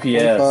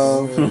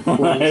DPS. 1, 5,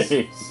 4, Nice.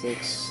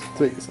 6,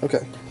 3s. Okay,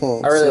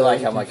 hold on. I really So,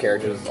 like how my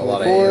character is a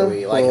lot of 4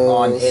 AoE. Like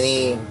on plus-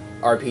 any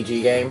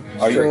RPG game.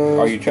 Are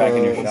you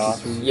tracking your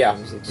shots? Yeah,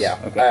 yeah.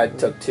 Okay. I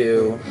took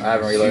 2. I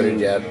haven't reloaded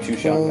yet. 2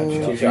 shotgun shots. You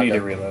need to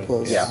shotgun. reload.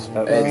 Plus- Yeah, That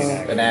would be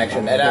it's an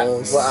action. And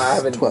I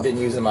haven't 12. been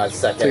using my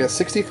So I second got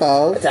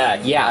 65. attack.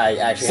 Yeah. I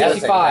actually had a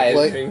second 65.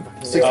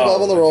 attack.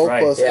 65 on the roll,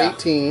 right. plus Yeah.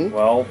 18.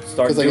 Well,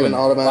 start Because I get doing an it.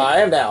 Well, automatic. I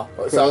am now.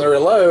 So I'm going to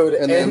reload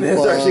And then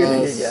start shooting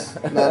plus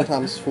again. 9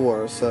 times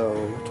 4, so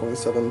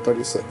 27,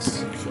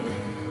 36.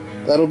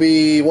 That'll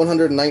be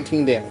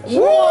 119 damage.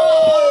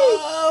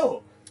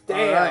 Whoa! Damn.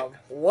 Alright.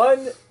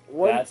 One.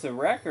 That's a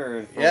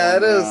record. For Yeah,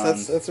 it one is. round.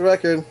 That's a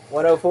record.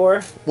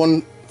 104.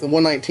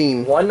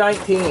 119.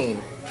 119.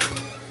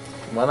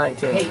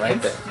 119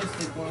 right there.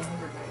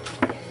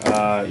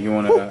 You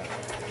want to...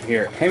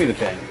 Here, hand me the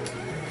pen.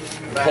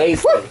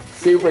 Tasty.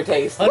 Super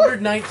tasty.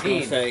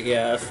 119.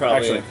 Yeah, that's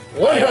probably. Actually,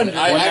 100.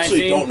 I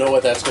actually 119? don't know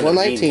what that's going to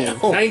mean.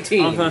 119.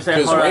 19. I was gonna say,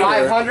 Because hold on.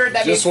 right 500,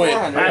 that means Just went-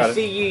 400. I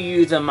see you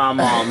using my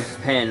mom's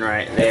pen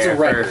right there. a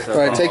record. first of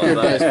Alright, all, take your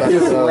but dice back. I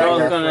was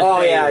gonna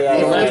Oh, say, yeah, yeah,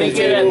 yeah. Let me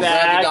get it Grab the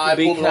back die,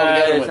 pull it all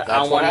together because with- I that's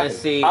what want to happened.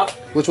 see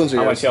Which ones are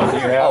how yours? much health do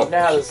you have?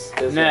 Now this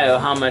no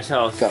how much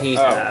health Go. he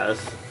Oh. has.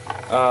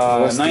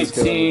 Let's just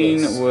go with 19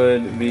 this.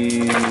 would be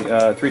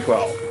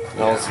 312.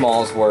 All the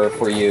smalls were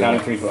for you Down to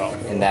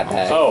 312. in that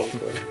bag. Oh.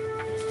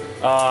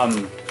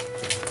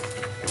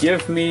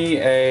 Give me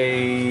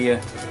a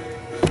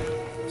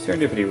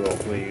serendipity roll,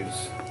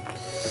 please.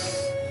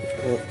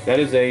 That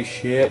is a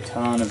shit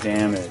ton of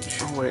damage.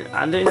 Oh, wait,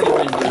 I didn't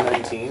even do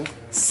 19.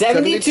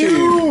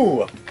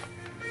 72!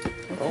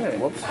 Okay.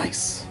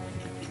 Nice.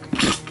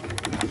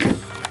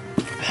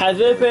 Has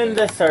it been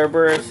the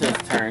Cerberus'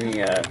 turn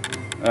yet?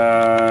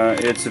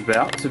 It's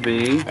about to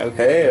be.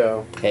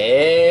 Okay.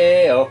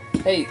 Hey, oh.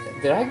 Hey,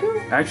 did I go?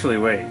 Actually,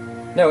 wait.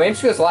 No,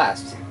 Imsh goes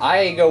last.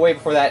 I go way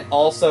before that.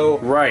 Also,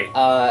 Right.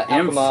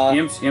 Alchema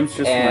Imps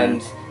just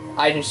and went.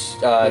 I just,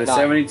 With a not-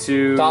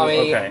 72.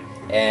 Tommy. Okay.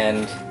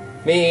 and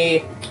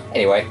me.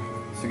 Anyway.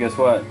 So guess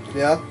what?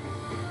 Yeah.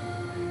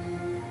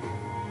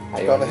 How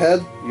you Got want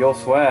ahead. Yo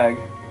Swag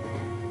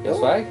Yo,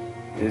 swag?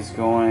 is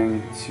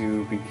going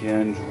to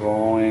begin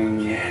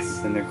drawing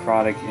the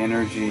necrotic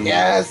energy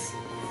Yes.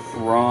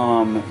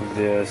 from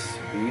this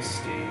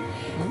beastie.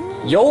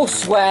 Yo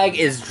swag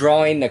is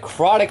drawing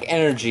necrotic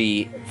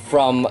energy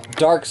from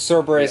Dark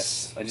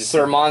Cerberus Yes,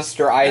 Sir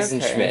Monster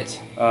Eisenschmidt.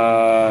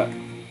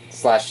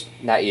 Slash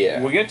not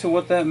yet. We'll get to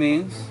what that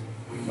means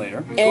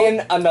later.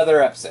 In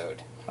another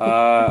episode.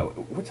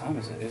 What time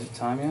is it? Is it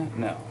time yet?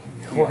 No.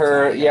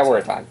 We're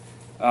at time.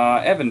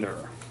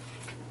 Evander.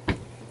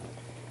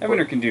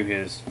 Evander can do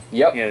his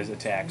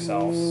attack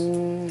selves.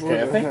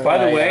 By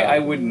the way, I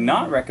would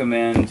not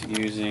recommend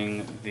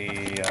using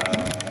the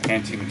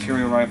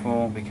anti-material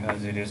rifle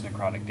because it is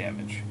necrotic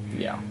damage.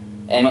 Yeah.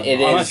 And it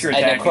Unless is you're a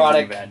attacking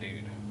necrotic a bad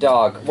dude.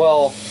 dog.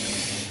 Well,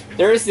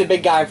 there is the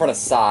big guy in front of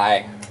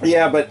Psy.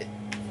 Yeah, but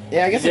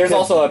yeah, I guess There's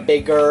also a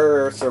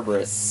bigger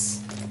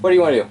Cerberus. What do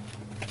you want to do?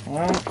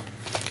 Well,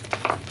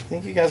 I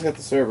think you guys got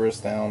the Cerberus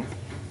down.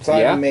 So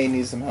Yeah? I may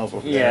need some help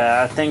with that.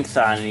 Yeah, I think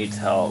Sai needs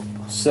help.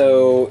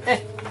 So,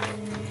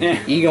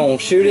 you gonna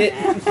shoot it?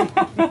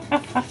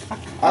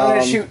 I'm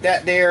gonna shoot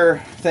that there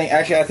thing.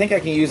 Actually, I think I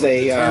can use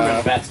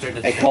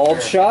a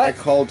cold shot? A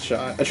cold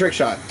shot. A trick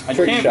shot. I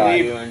Trick can't shot.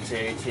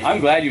 believe. I'm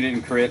glad you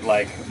didn't crit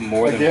like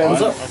more than Again?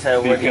 once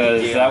So what do you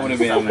because do? that would have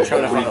been I'm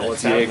trying to find out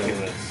what's happening.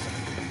 ridiculous.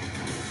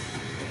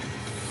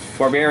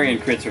 Barbarian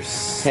crits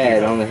are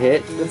Head on the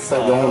hit.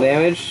 Normal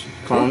damage.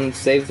 Con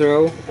save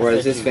throw. Or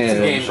is this advantage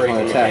on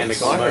Game-breaking attacks?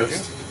 mechanic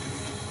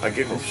almost. I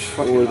giggle.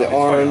 Or the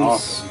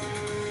arms.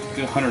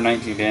 Did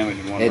 119 damage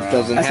in one It round.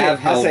 doesn't have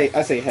health.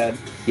 I say head.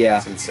 Yeah.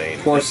 It's insane.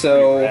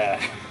 Torso,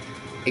 Yeah.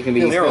 it can be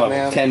Feels good,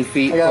 man. 10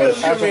 feet I got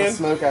push. a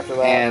smoke after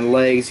that. And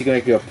legs, you can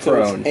make you a So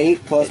it's prone.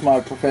 8 plus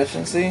my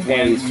proficiency.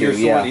 And your sword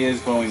yeah.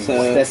 is glowing So-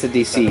 white. That's a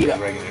DC.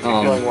 Regular.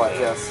 Glowing white,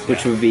 yes.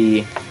 Which would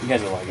be He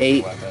has a legacy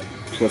 8 weapon.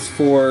 plus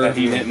 4 That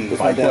he didn't.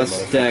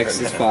 plus Dex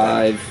is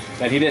 5.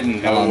 That he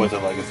didn't know was a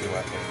legacy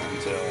weapon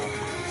until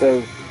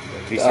So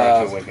he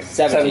started to awaken.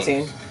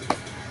 17.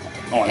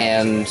 Oh,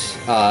 And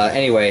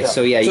anyway,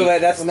 so yeah, So you,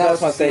 that's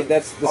my state.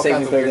 That's the all saving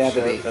kinds of throw they weird have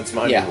to be. shit. That's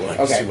my Yeah, new okay.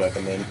 legacy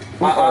weapon then.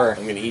 Uh-uh.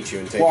 I'm gonna eat you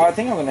and take Well, it. I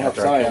think I'm gonna help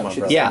After I kill Saya. my Shoot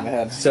brother. yeah. in the yeah.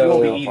 head.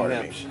 So Part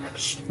of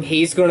me.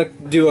 he's gonna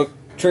do a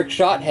trick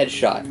shot,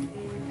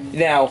 headshot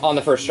Now on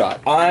the first shot.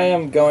 I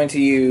am going to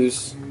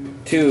use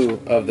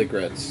 2 of the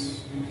grits.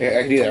 I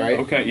can do that, right?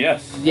 Okay.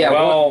 Yes. Yeah,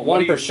 Well, one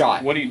what are per you-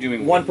 shot. What are you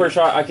doing? One with per it?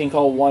 shot. I can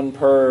call 1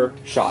 per.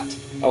 Shot.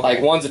 Okay.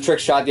 Like one's a trick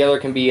shot, the other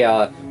can be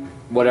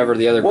whatever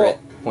the other Well, grit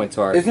points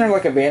are. Isn't there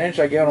like advantage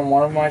I get on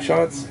one of my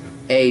shots?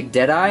 A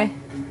Deadeye,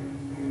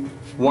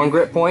 1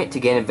 grit point to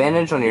gain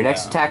advantage on your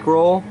next attack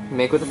roll.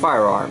 Make with a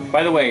firearm.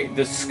 By the way,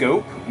 the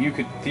scope you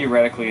could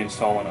theoretically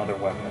install on other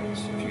weapons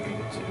if you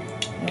needed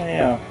to. Oh,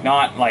 yeah.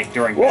 Not like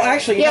during. Well, battle.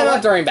 actually, you Yeah, know not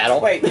what? during battle.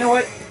 Wait, you know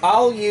what?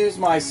 I'll use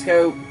my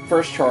scope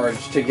first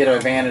charge to get an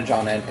advantage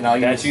on it, and I'll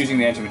That's use. using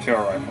the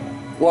anti-material rifle.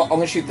 Well, I'm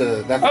gonna shoot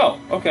the. That, Oh,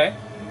 okay.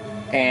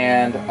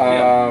 And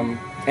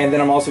and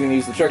then I'm also gonna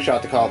use the trick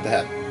shot to call it the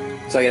head,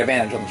 so I get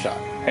advantage on the shot.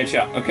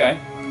 Headshot. Okay.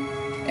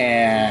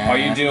 And Are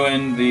you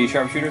doing the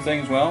sharpshooter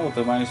thing as well with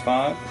the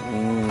 -5?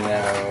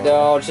 No.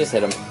 No, just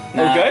hit him.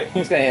 Nah, Okay.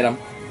 He's gonna hit him.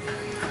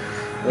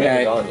 We haven't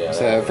Okay. gone yet.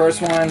 So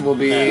first one will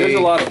be. There's a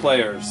lot of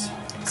players.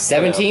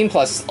 17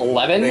 plus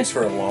 11. Thanks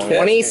for a long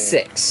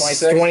 26.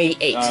 26?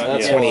 28.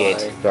 That's 28.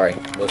 why. Sorry.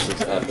 This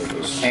is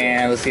epic.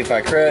 And let's see if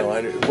I crit. No,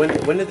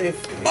 when did they?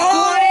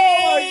 Oh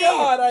my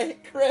god! I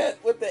crit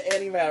with the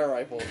antimatter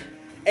rifle,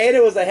 and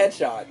it was a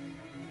headshot.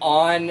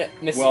 On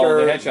Mr. Well,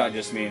 the headshot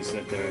just means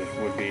that there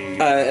would be.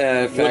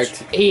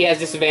 Fact. He has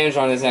disadvantage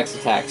on his next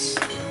attacks.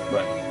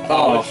 Right.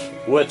 Oh.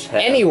 Which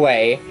head?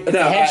 Anyway, it's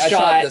No, a I shot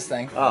headshot this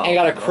thing. Oh. and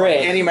got a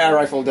crit. Antimatter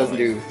rifle doesn't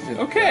do.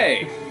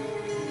 Okay.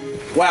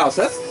 Wow,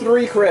 so that's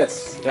 3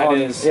 crits. That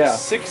is yeah.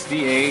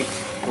 68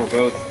 for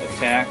both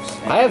attacks.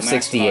 And I have maximize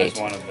 68.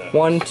 One of those.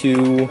 1,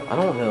 2, I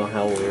don't know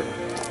how we're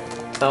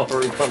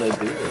gonna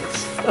do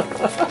this.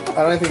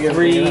 I don't think you have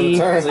 3,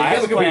 turn. I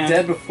have a plan.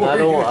 dead before. I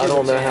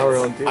don't know how we're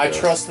gonna do I this.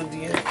 trust the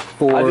DM.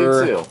 4. I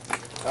do too.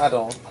 I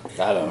don't.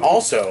 I don't.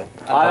 Also,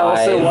 I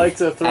also Five. like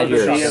to throw Add the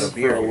yours.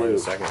 DM for a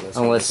loop.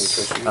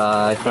 Unless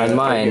I find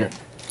mine.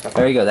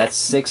 There you go. That's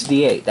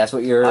 68. That's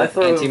what your I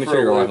throw it for a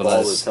anti-material loop rifle all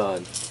the does.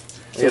 time.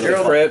 So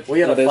the crit. We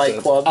had what a is fight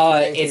it? club.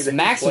 thing. It's Either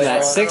maximum play at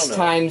or- 6 I don't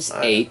know. times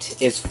 8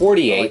 is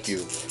 48.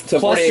 So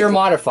Plus 48 your You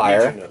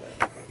modifier. know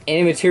that.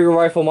 Anti-material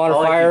rifle I like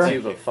modifier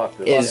you too, but fuck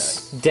this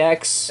is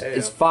Dex Hey,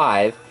 is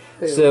 5.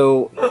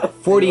 So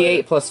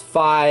 48 plus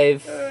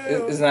 5.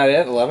 Isn't that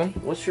it? 11? guy.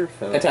 What's your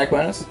phone? Attack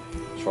bonus?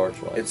 Charge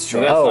wise. It's So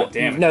charged. that's Oh, not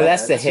damage. no,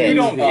 that's the You hit.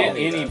 don't get Oh.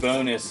 any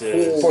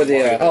bonuses For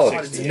the, Oh,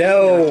 68.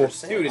 no.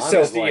 Dude, it's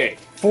So- 68.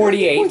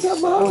 48.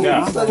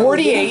 No.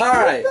 48.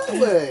 Alright.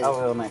 I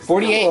will next.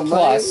 48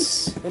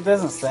 plus. It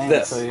doesn't sting,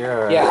 This. so you're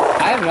alright. Yeah,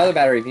 I have another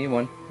battery if you need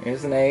one.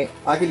 Here's an 8.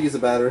 I could use a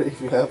battery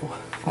if you have one.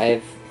 I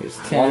have Here's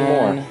one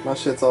more. My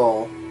shit's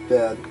all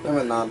dead. I'm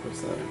at 9%.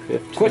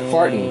 15. Quit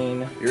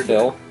farting. You're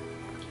Phil.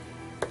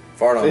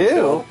 Fart on.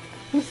 Ew.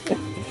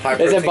 High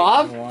Is it protein.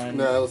 Bob?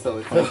 No, that was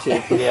totally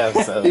fine. Yeah,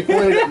 so. He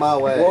pointed it my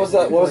way. What was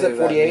that- He what was pointed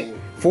it, 48? at me.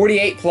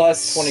 48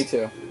 plus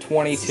 22.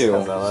 22.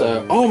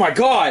 So, oh my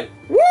god!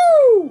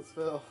 Woo!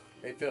 Phil.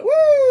 Hey Phil.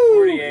 Woo!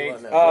 48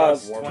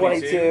 plus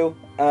 22.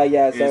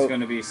 Yeah, is so. going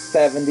to be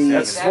 70.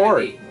 That's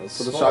smart.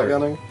 For the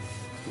shotgunning.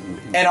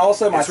 And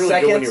also my It's really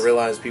good when second you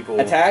realize people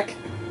attack,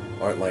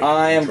 aren't like.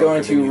 I am drunk going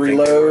and then to you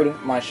think they are.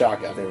 reload my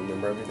shotgun. They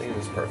remember everything.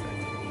 It's perfect.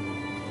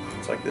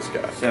 It's like this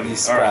guy. 70. You All right.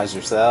 surprise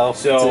yourself.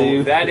 So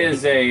too. that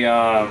is a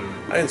I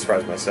didn't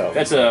surprise myself.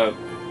 that's a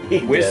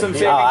wisdom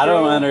saving Oh, I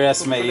don't throw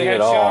underestimate for the you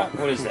at all. headshot?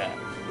 What is that?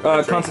 I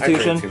drink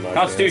Constitution. too much,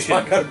 Constitution.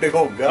 man. I got a big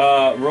old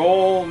gut.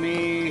 Roll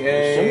me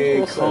a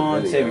What's that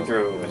con video? saving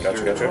throw.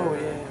 Gotcha,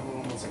 gotcha.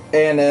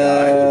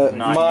 And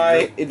Not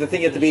my the thing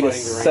you have to beat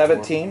is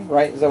 17,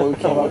 right? Is that what we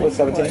came up with?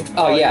 17.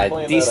 Oh yeah,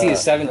 playing DC that,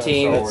 is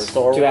 17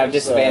 Star to have Wars,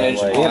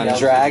 disadvantage like- You on have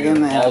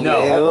dragon and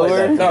No.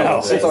 Baylor? No,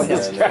 it's on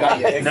his.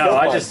 No,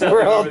 I just said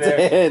We're all over there.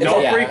 dead.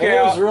 Don't Yeah. freak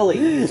It was out. really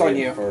easy. It's on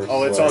you.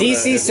 Oh, it's on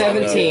DC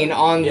 17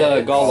 on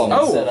the golem.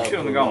 Oh, Set up shit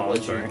on the to golem,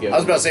 let sorry. you go I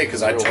was about to say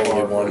because I real totally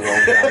hard won. for I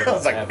a long time.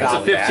 was like, It's a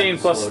God, 15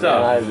 plus And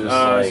I stuff.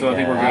 was So I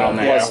think we're good on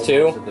that. Plus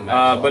 2?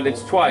 But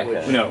it's twice.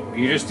 Okay. No,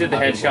 you just did the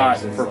headshot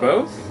for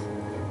both?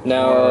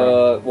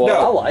 No, well,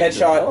 No. I liked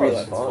Headshot, it. That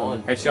was reload.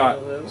 fun. Headshot.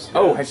 That was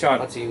Oh, good. headshot.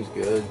 My team's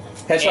good.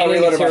 Headshot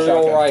reloaded my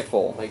anti-material shotgun.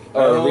 rifle. Like,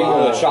 Or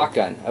reload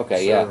shotgun.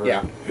 Okay, yeah. server.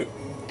 Yeah.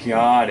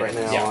 Got Right it.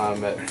 now Yeah.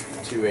 I'm at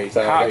 280.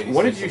 How,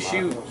 what did you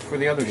shoot for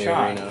the other Yeah, shot?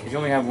 right now. Because you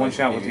only have one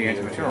shot with the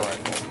anti-material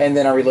rifle. And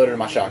then I reloaded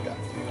my shotgun.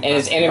 And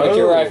his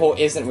anti-material rifle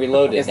isn't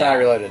reloaded. It's not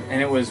reloaded.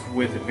 And it was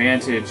with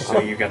advantage, so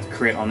you got the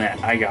crit on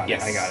that. I got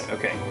it. I got it.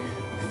 Okay.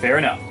 Fair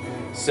enough.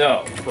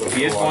 So,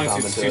 he is going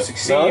to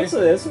succeed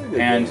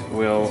and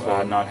will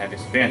not have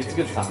disadvantage. It's a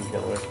good time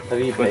killer. Have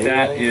you But played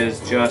that any? is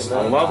just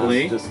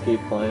lovely. Just keep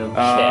playing.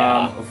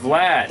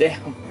 Vlad.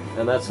 Damn.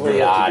 And that's what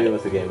you have to do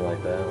with a game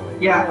like that.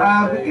 Like,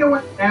 Yeah, video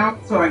went down,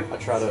 so I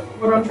try to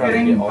what I'm get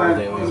getting, all but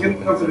the I was daily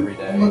gonna go for the every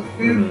day.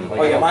 food.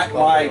 Oh yeah,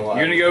 my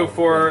You're gonna go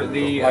for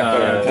the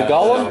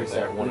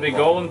golem? The big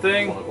golem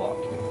thing?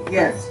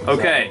 Yes.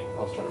 Okay.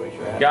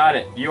 Got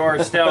it. You are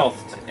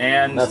stealthed,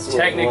 and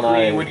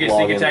technically would get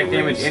sneak attack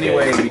damage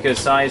anyway because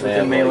size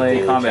within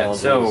melee combat.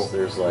 So,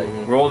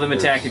 roll them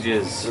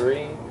attackages.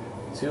 3.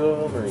 2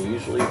 of them are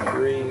usually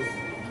 3.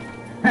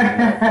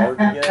 Hard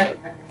to get.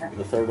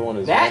 The third one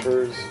is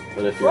numbers,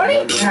 but if you're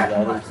numbers, the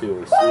other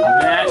 2 are pseudo.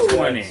 That's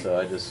 20. So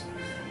I just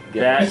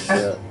get my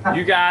shit.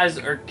 You guys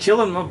are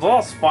killing my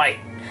boss fight.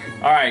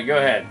 All right, go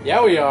ahead.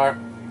 Yeah, we are.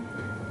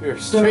 We're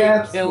So straight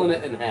that's- killing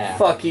it in half.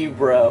 Fuck you,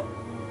 bro.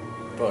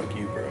 Fuck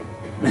you, bro.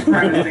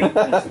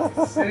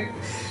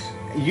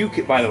 You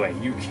can, by the way,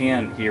 you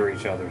can hear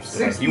each other.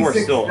 So like, you are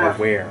still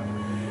aware.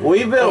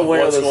 We've been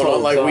aware of what's this going whole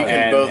on, like, we time.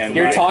 can both- And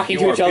You're like, talking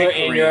to you are each other in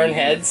bickering your own and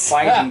heads.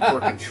 fighting for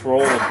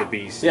control of the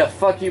beast. Yeah,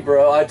 fuck you,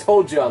 bro. I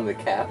told you I'm the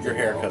captain. Your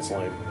haircut's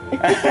lame.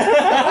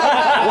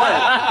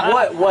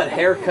 What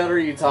haircut are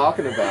you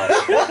talking about?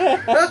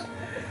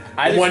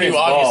 I The one you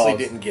obviously balls.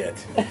 didn't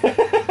get.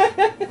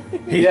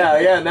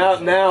 Yeah,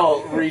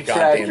 now retract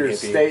Goddamn your hippie.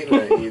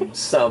 statement, you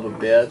son of a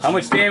bitch. How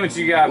much damage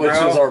you got, Which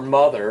bro? is our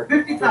mother,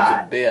 who's a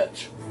 55.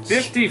 bitch.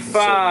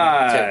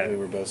 55. Technically,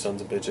 we're both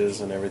sons of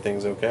bitches, and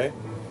everything's okay.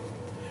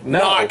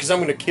 No, because I'm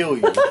gonna kill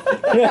you.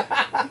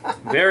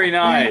 Very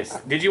nice.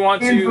 Did you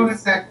want And to?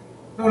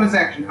 bonus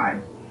action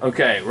hide.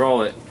 Okay,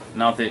 roll it.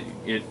 Not that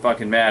it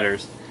fucking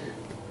matters.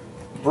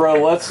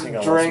 bro, let's I think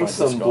I drink lost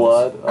my some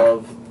skulls. blood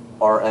of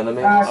our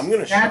enemies. I'm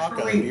gonna shotgun a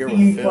naturally beer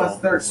 18 with plus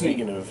Phil. 13.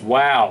 Speaking of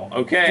Wow.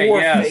 Okay. for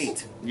Yes.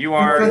 fate. You For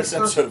are. this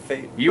episode of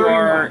Fate. You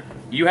are.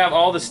 You have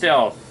all the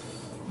stealth.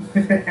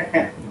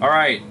 All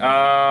right.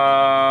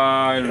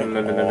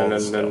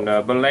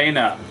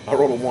 Belena. I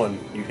rolled a 1.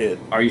 You hit.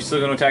 Are you still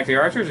going to attack the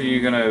archers, or are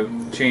you going to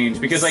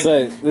change? Because like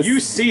So, this- you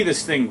see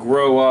this thing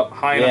grow up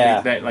high Yeah.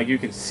 enough that like you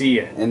can see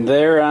it And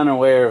they're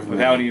unaware of me.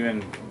 without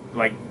even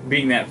like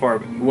being that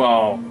far.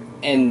 Well,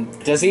 And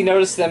does he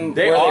notice them?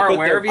 they where are put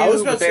aware their- of I was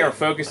you, about but to they say- are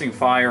focusing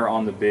fire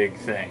on the big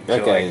thing. So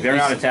Okay. like they're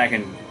not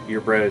attacking your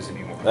bros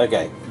anymore.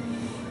 Okay.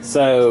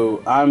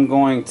 So I'm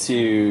going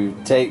to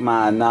take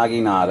my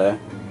naginata.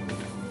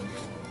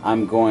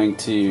 I'm going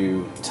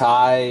to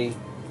tie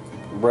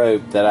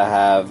rope that I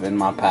have in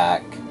my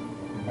pack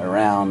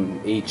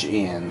around each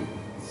end,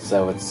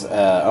 so it's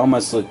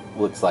almost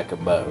looks like a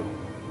bow.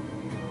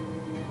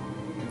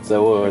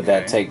 So would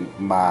that Okay. take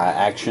my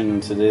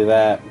action to do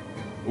that?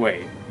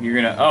 Wait, you're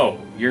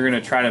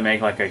gonna try to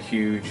make like a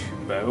huge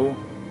bow out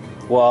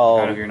of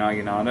Well, your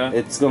naginata?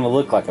 it's going to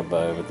look like a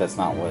bow, but that's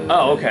not what it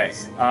Oh, is. okay.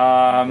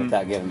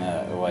 Without giving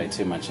away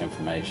too much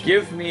information.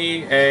 Give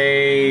me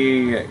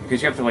a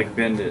because you have to like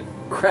bend it.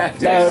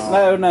 Cracked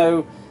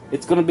No.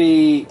 It's going to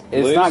be.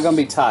 It's Loose? not going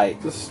to be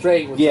tight. Just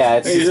straight with Yeah,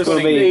 it's He's just going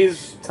to putting be.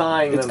 He's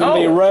tying It's them.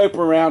 going to be Oh. rope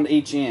around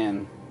each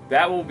end,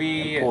 That will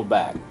be. pulled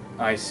back.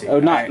 I see. Oh,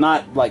 not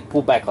like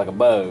pulled back like a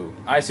bow.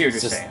 I see what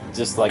It's you're just saying.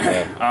 just like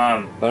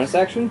a. bonus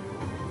action?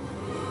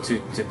 To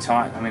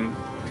taunt. I mean,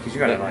 because you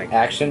gotta like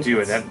Action? do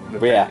it.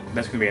 Yeah.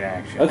 That's gonna be an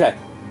action. Okay,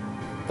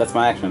 that's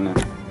my action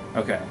then.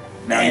 Okay.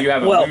 Now you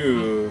have a Well-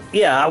 move.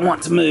 Yeah, I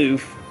want to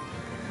move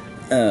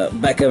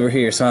back over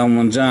here, so I'm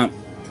gonna jump.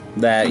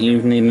 That you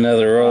need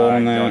another roll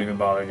on that. Don't even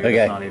bother. Here.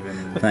 Okay. It's not even.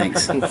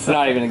 Thanks. It's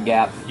not even a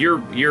gap. Your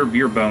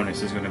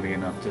bonus is gonna be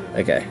enough to.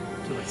 Okay,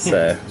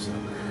 so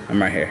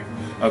I'm right here.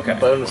 Okay.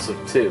 Bonus of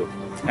 2.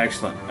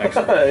 Excellent.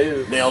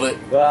 Excellent. Nailed it.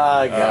 I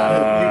got it. You got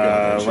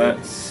that shit.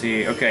 Let's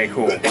see. Okay.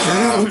 Cool.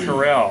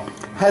 Terrell.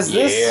 Has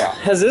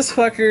this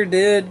fucker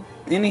did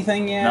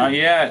anything yet? Not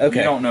yet. Okay.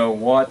 You don't know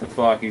what the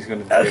fuck he's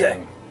gonna do.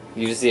 Okay.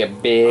 You just see a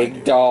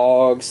big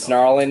dog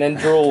snarling and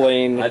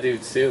drooling. I do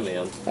too,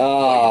 man.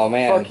 Oh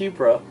man. Fuck you,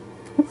 bro.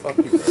 Fuck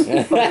you,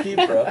 bro. Fuck you,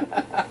 bro.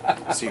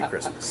 See you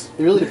Christmas.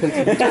 It really depends.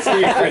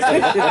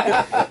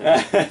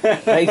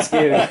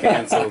 Thanksgiving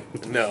canceled.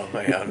 No,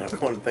 I'm not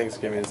going to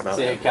Thanksgiving. It's not.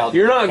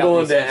 You're not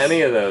going to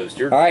any of those.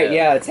 You're All right, dead.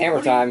 yeah, it's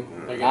hammer time.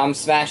 I'm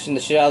smashing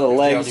the shit out of the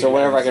legs or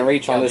whatever I can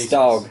reach on this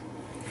dog.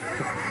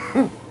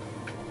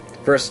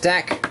 First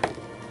attack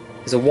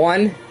is a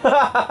 1.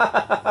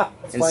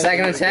 And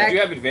second You attack,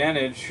 have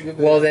advantage.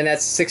 well then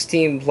that's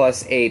 16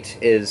 plus 8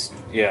 is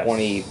Yes.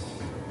 20,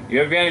 You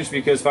have advantage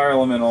because Fire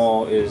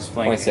Elemental is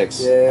flanking.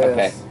 26. Yes.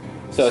 Okay.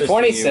 So Assisting you with the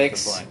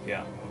 26, flank,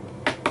 yeah.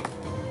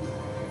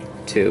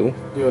 2,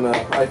 Doing a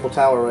Eiffel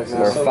Tower right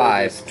now. or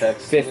Somebody 5. just texted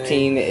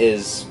 15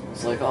 is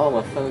It's like, oh,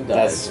 my phone died.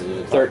 That's So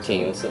you talk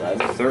 13. to us, and I,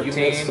 13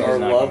 you missed is our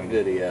not love going-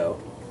 video.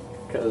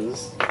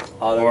 Because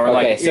Or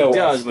like Okay, so- it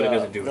does, but it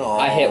doesn't do it. No.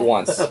 I hit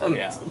once.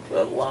 Yeah.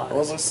 I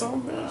was like,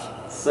 some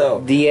bitch. So,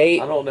 I D8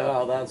 don't know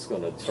how that's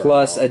gonna turn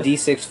plus out a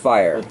D6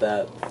 fire. with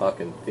that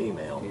fucking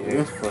female.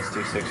 Yeah, plus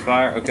 2/6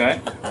 fire. Okay.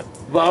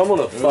 But I'm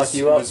gonna It fuck was,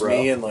 you it up, was bro.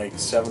 me and like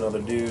 7 other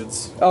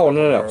dudes. Oh,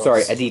 no. Girls.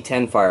 Sorry, a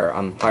D10 fire.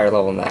 I'm higher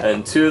level than that.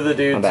 And 2 of the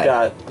dudes bad.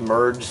 got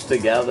merged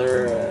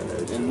together, and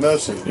it's In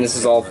motion. And this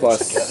is all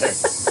plus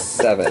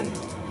 7.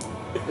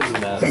 a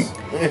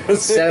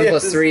mess. 7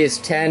 plus 3 is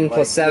 10,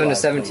 plus 7 is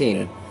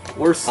 17.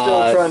 We're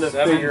still trying to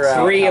figure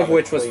out. 3 how of to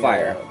which was clean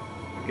fire. it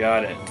up.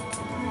 Got it.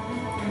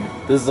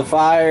 Does the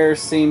fire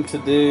seem to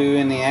do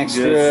any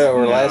extra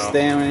or less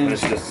damage?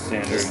 It's just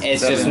standard.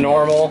 It's just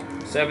normal.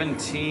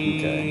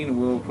 17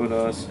 will put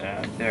us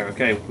at there.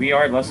 Okay, we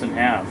are less than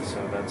half, so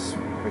that's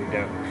pretty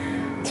dope.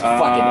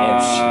 Fucking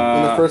Imsh.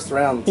 In the first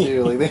round,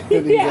 too. Like, they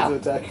didn't even Yeah.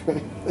 get to attack or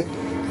anything.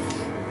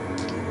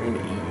 I'm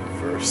gonna eat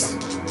you first.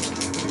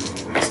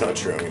 It's not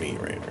true, I'm gonna eat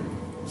right now.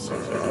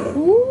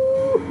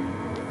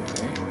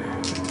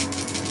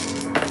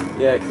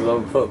 Yeah, because I'm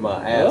gonna put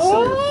my ass in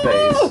your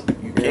face. You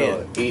You're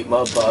can't. gonna eat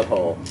my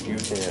butthole. You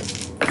can't.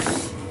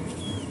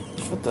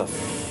 What the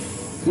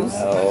f...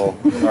 Oh.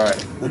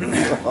 Alright.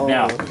 Oh,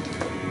 Now,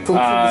 don't you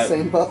the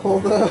same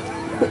butthole, though?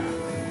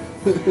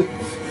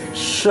 You're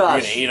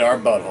Shush. gonna eat our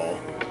butthole.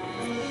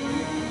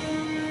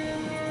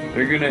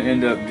 they're gonna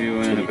end up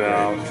doing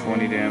about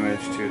 20 damage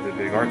to the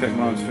big Arctic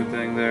monster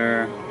thing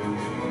there.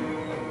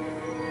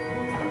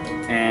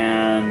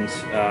 And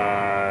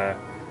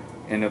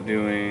end up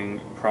doing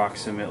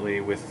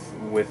approximately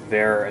with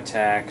their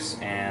attacks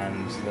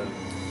and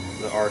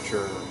the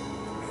archer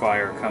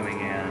fire coming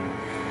in,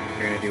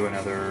 you're gonna do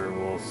another,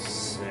 we'll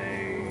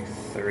say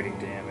 30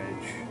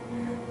 damage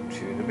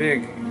to the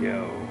big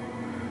yo,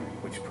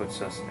 which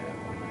puts us at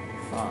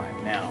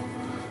 195. Now,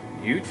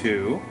 you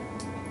two,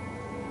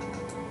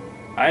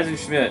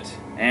 Eisenschmidt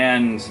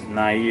and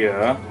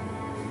Naya,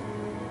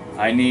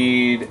 I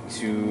need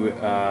to,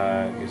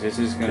 because this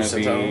is going to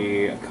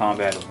be a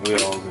combat of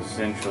wills,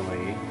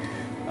 essentially.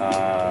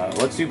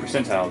 Let's do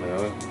percentile,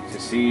 though, to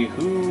see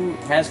who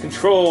has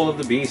control of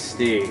the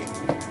beastie.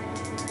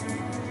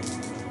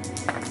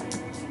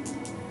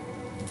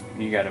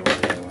 You got to roll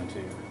the other one,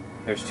 too.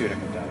 There's 2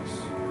 different dice.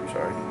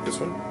 Sorry, this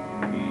one?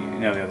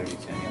 No, the other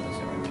D10. Yeah, that's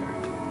it right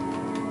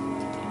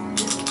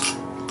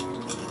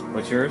there.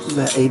 What's yours?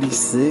 That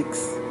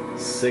 86?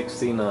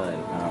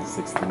 69. Oh,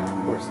 69.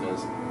 Of course it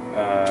is.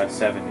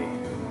 70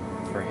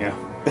 for him.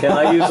 Can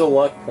I use a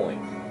luck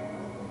point?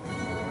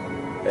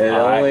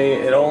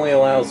 It only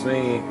allows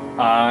me.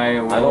 I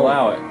will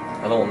allow it.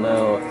 I don't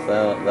know if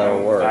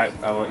that'll work.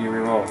 I'll let you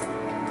reroll.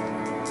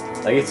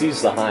 I get to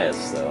use the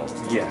highest though.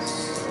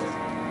 Yes.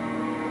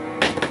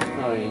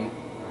 Oh, yeah.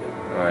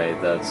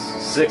 Alright, that's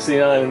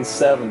 69 and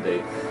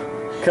 70.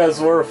 Because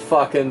we're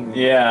fucking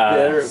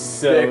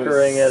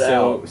bickering it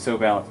out. So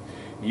balanced.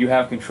 You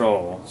have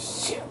control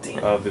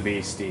of the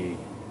beastie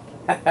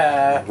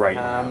right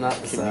now. I'm not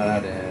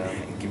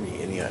decided. Give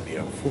me any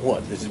idea of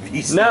what this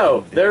beast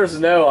No, there's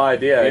no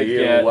idea. It You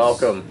gets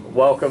welcome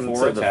 4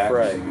 to the attacks.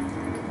 fray.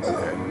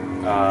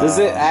 Does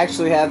it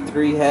actually have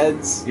 3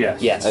 heads?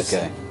 Yes. Yes.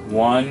 Okay.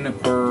 1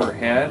 per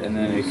head, and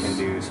then it can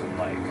do some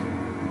like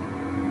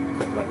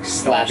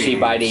Slashy,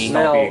 bitey.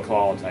 stompy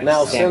claw type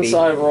Now, stuff. since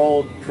I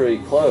rolled pretty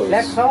close,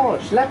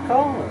 close.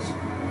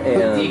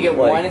 and, Do you get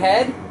like, one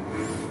head?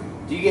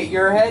 Do you get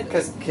your head?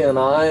 Because Can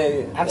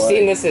I? I've like,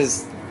 seen this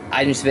as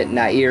Eisenschmidt,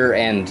 Nair,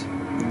 and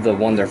the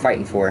one they're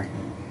fighting for.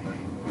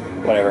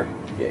 Whatever.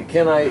 Yeah,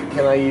 can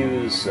I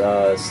use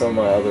some of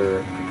my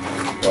other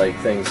like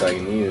things I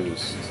can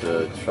use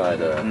to try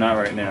to? Not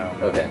right now.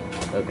 Okay.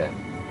 Okay.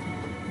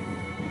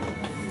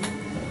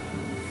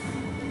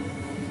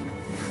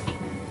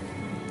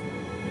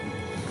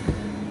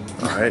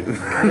 Alright.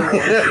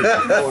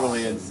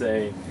 Totally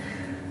insane.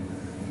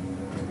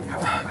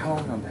 How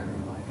long on battery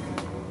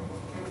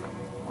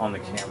life? On the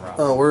camera.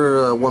 Oh,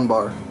 we're 1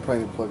 bar. Probably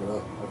need to plug it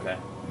up. Okay.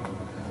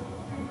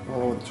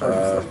 Oh, the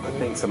charger stuff. I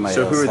think somebody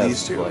So else who are has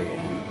these to two? plug it in.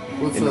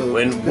 What's And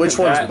the- which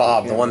one's That-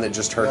 Bob? The one that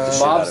just hurt the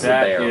shit Bob's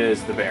out of me? That bear.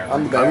 is the bear.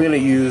 I'm the I'm back. gonna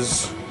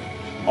use.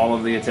 All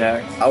of the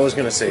attacks. I was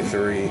gonna say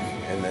 3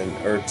 and then,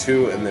 or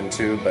 2 and then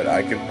 2, but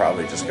I could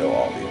probably just go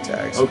all the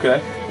attacks.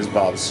 Okay. Because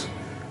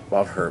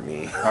Bob hurt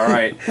me. All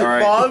right. All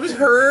right. Bob's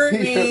hurt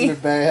You're me.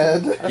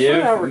 bad. Give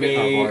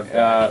me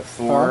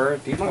 4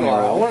 D20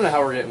 I rolls. want to know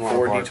how we're getting more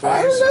 4 hard. D20s.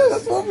 I don't know.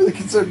 That's what I'm really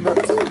concerned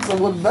about too. Because I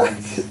went back.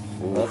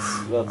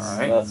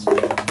 That's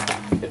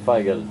if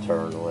I get a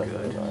turn with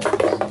it.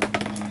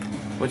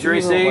 What's your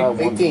AC? All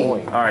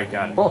 18. right,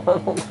 got it. Well, I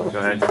don't know. Go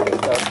ahead.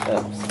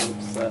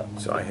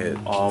 So I hit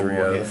All 3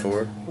 will out of hit. the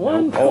 4.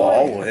 One Oh,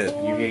 all will hit.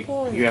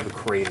 You have a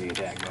crazy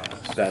attack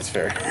bonus. That's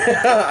fair.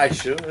 I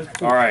should.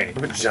 All right.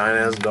 I'm a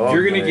giant ass dog.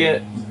 You're gonna thing.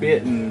 get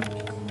bitten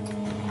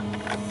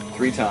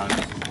 3 times.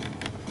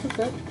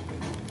 Okay.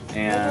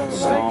 And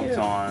stomped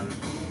on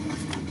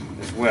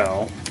as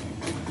well.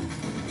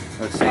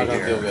 Let's see I don't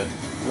here. feel good.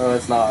 No,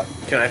 it's not.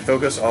 Can I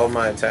focus all of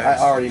my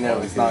attacks? I already know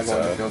on it's not his,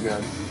 going to feel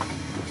good.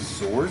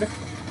 Sword?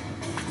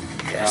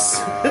 Yes.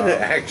 Uh,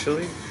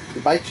 Actually.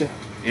 It bites you.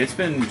 It's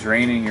been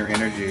draining your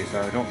energy,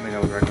 so I don't think I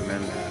would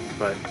recommend that.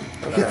 But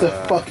Get the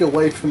fuck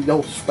away from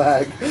Yol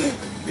Swag.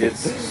 it's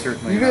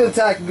certainly. You can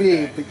attack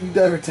me, but you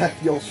never attack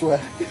Yol Swag.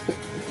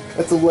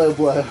 That's a low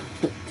blow.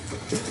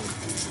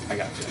 I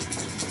got you.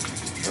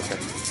 Okay.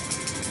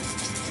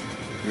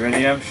 You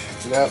ready,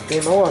 Imsh? Yep.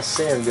 Damn, I lost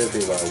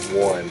serendipity by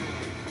 1.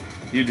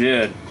 You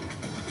did.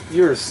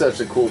 You're such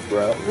a cool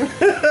bro.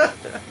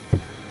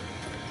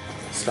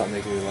 Stop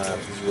making me laugh.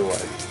 It's real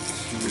life.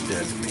 You're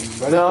dead to me.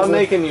 No, I'm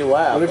making you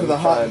laugh. Ready for the I'm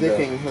hot trying to-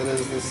 dicking that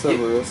is the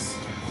Cerberus.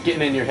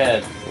 Getting in your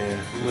head. Yeah,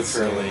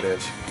 Literally. bitch.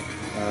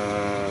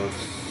 Let's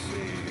see.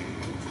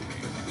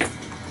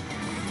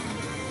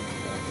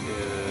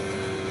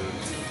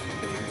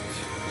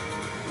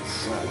 That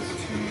is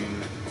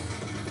 14,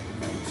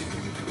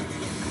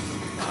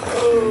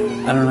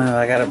 19, I don't know.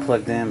 I got it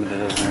plugged in, but it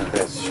doesn't know if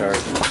it's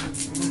charging.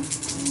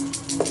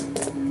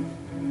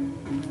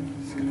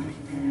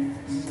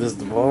 Does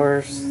the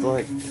bars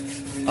like?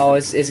 Oh,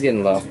 it's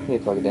getting low. You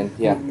plug it in.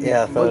 Yeah.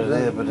 Yeah, I thought it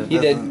did, but it You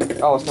doesn't.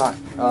 did. Oh, it's not.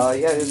 Yeah,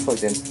 it is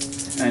plugged in.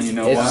 And you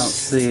know It's- I don't what?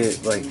 see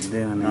it like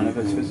doing None of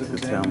it's anything physical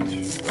to tell me.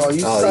 damage. Oh,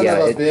 you Oh son yeah,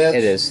 of a bitch.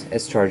 it is.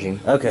 It's charging.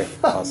 Okay,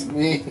 awesome.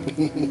 Me.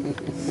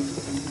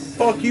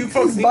 Fuck you,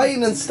 fuck He's me.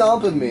 biting and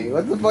stomping me.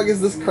 What the fuck is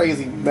this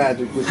crazy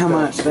magic? With How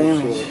much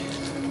damage?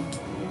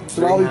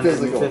 Should all be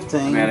physical. 315.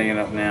 I'm adding it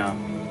up now.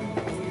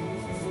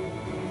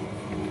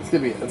 It's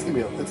gonna be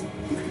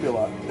a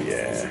lot.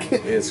 Yeah,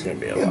 it's gonna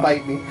be a He'll lot.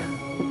 bite me.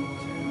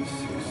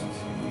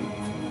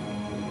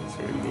 It's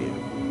gonna be.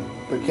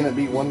 But can it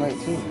beat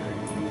 119?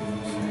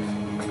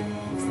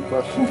 That's the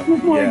question.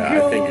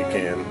 Yeah, I think it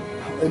can.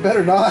 It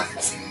better not.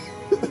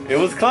 It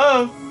was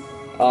close.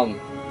 How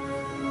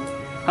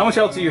much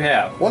health do you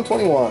have?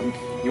 121.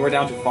 You are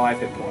down to 5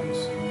 hit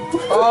points.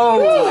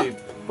 Holy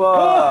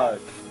fuck!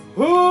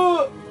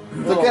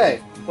 It's okay.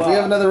 We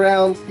have another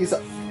round. He's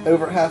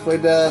over halfway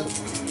dead.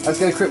 I was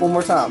gonna crit one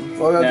more time.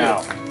 What am I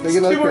Now, gonna do? Get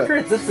another 2 more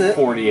crit. crits. That's it.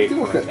 48 Two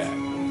more for crits. attack.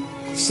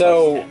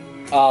 So,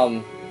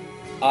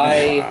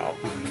 I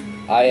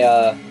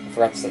Wow.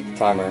 forgot to set the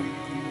timer,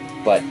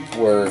 but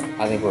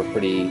I think we're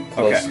pretty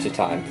close to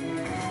time.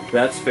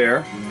 That's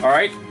fair. All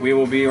right, we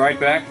will be right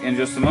back in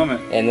just a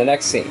moment. And the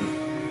next scene.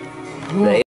 The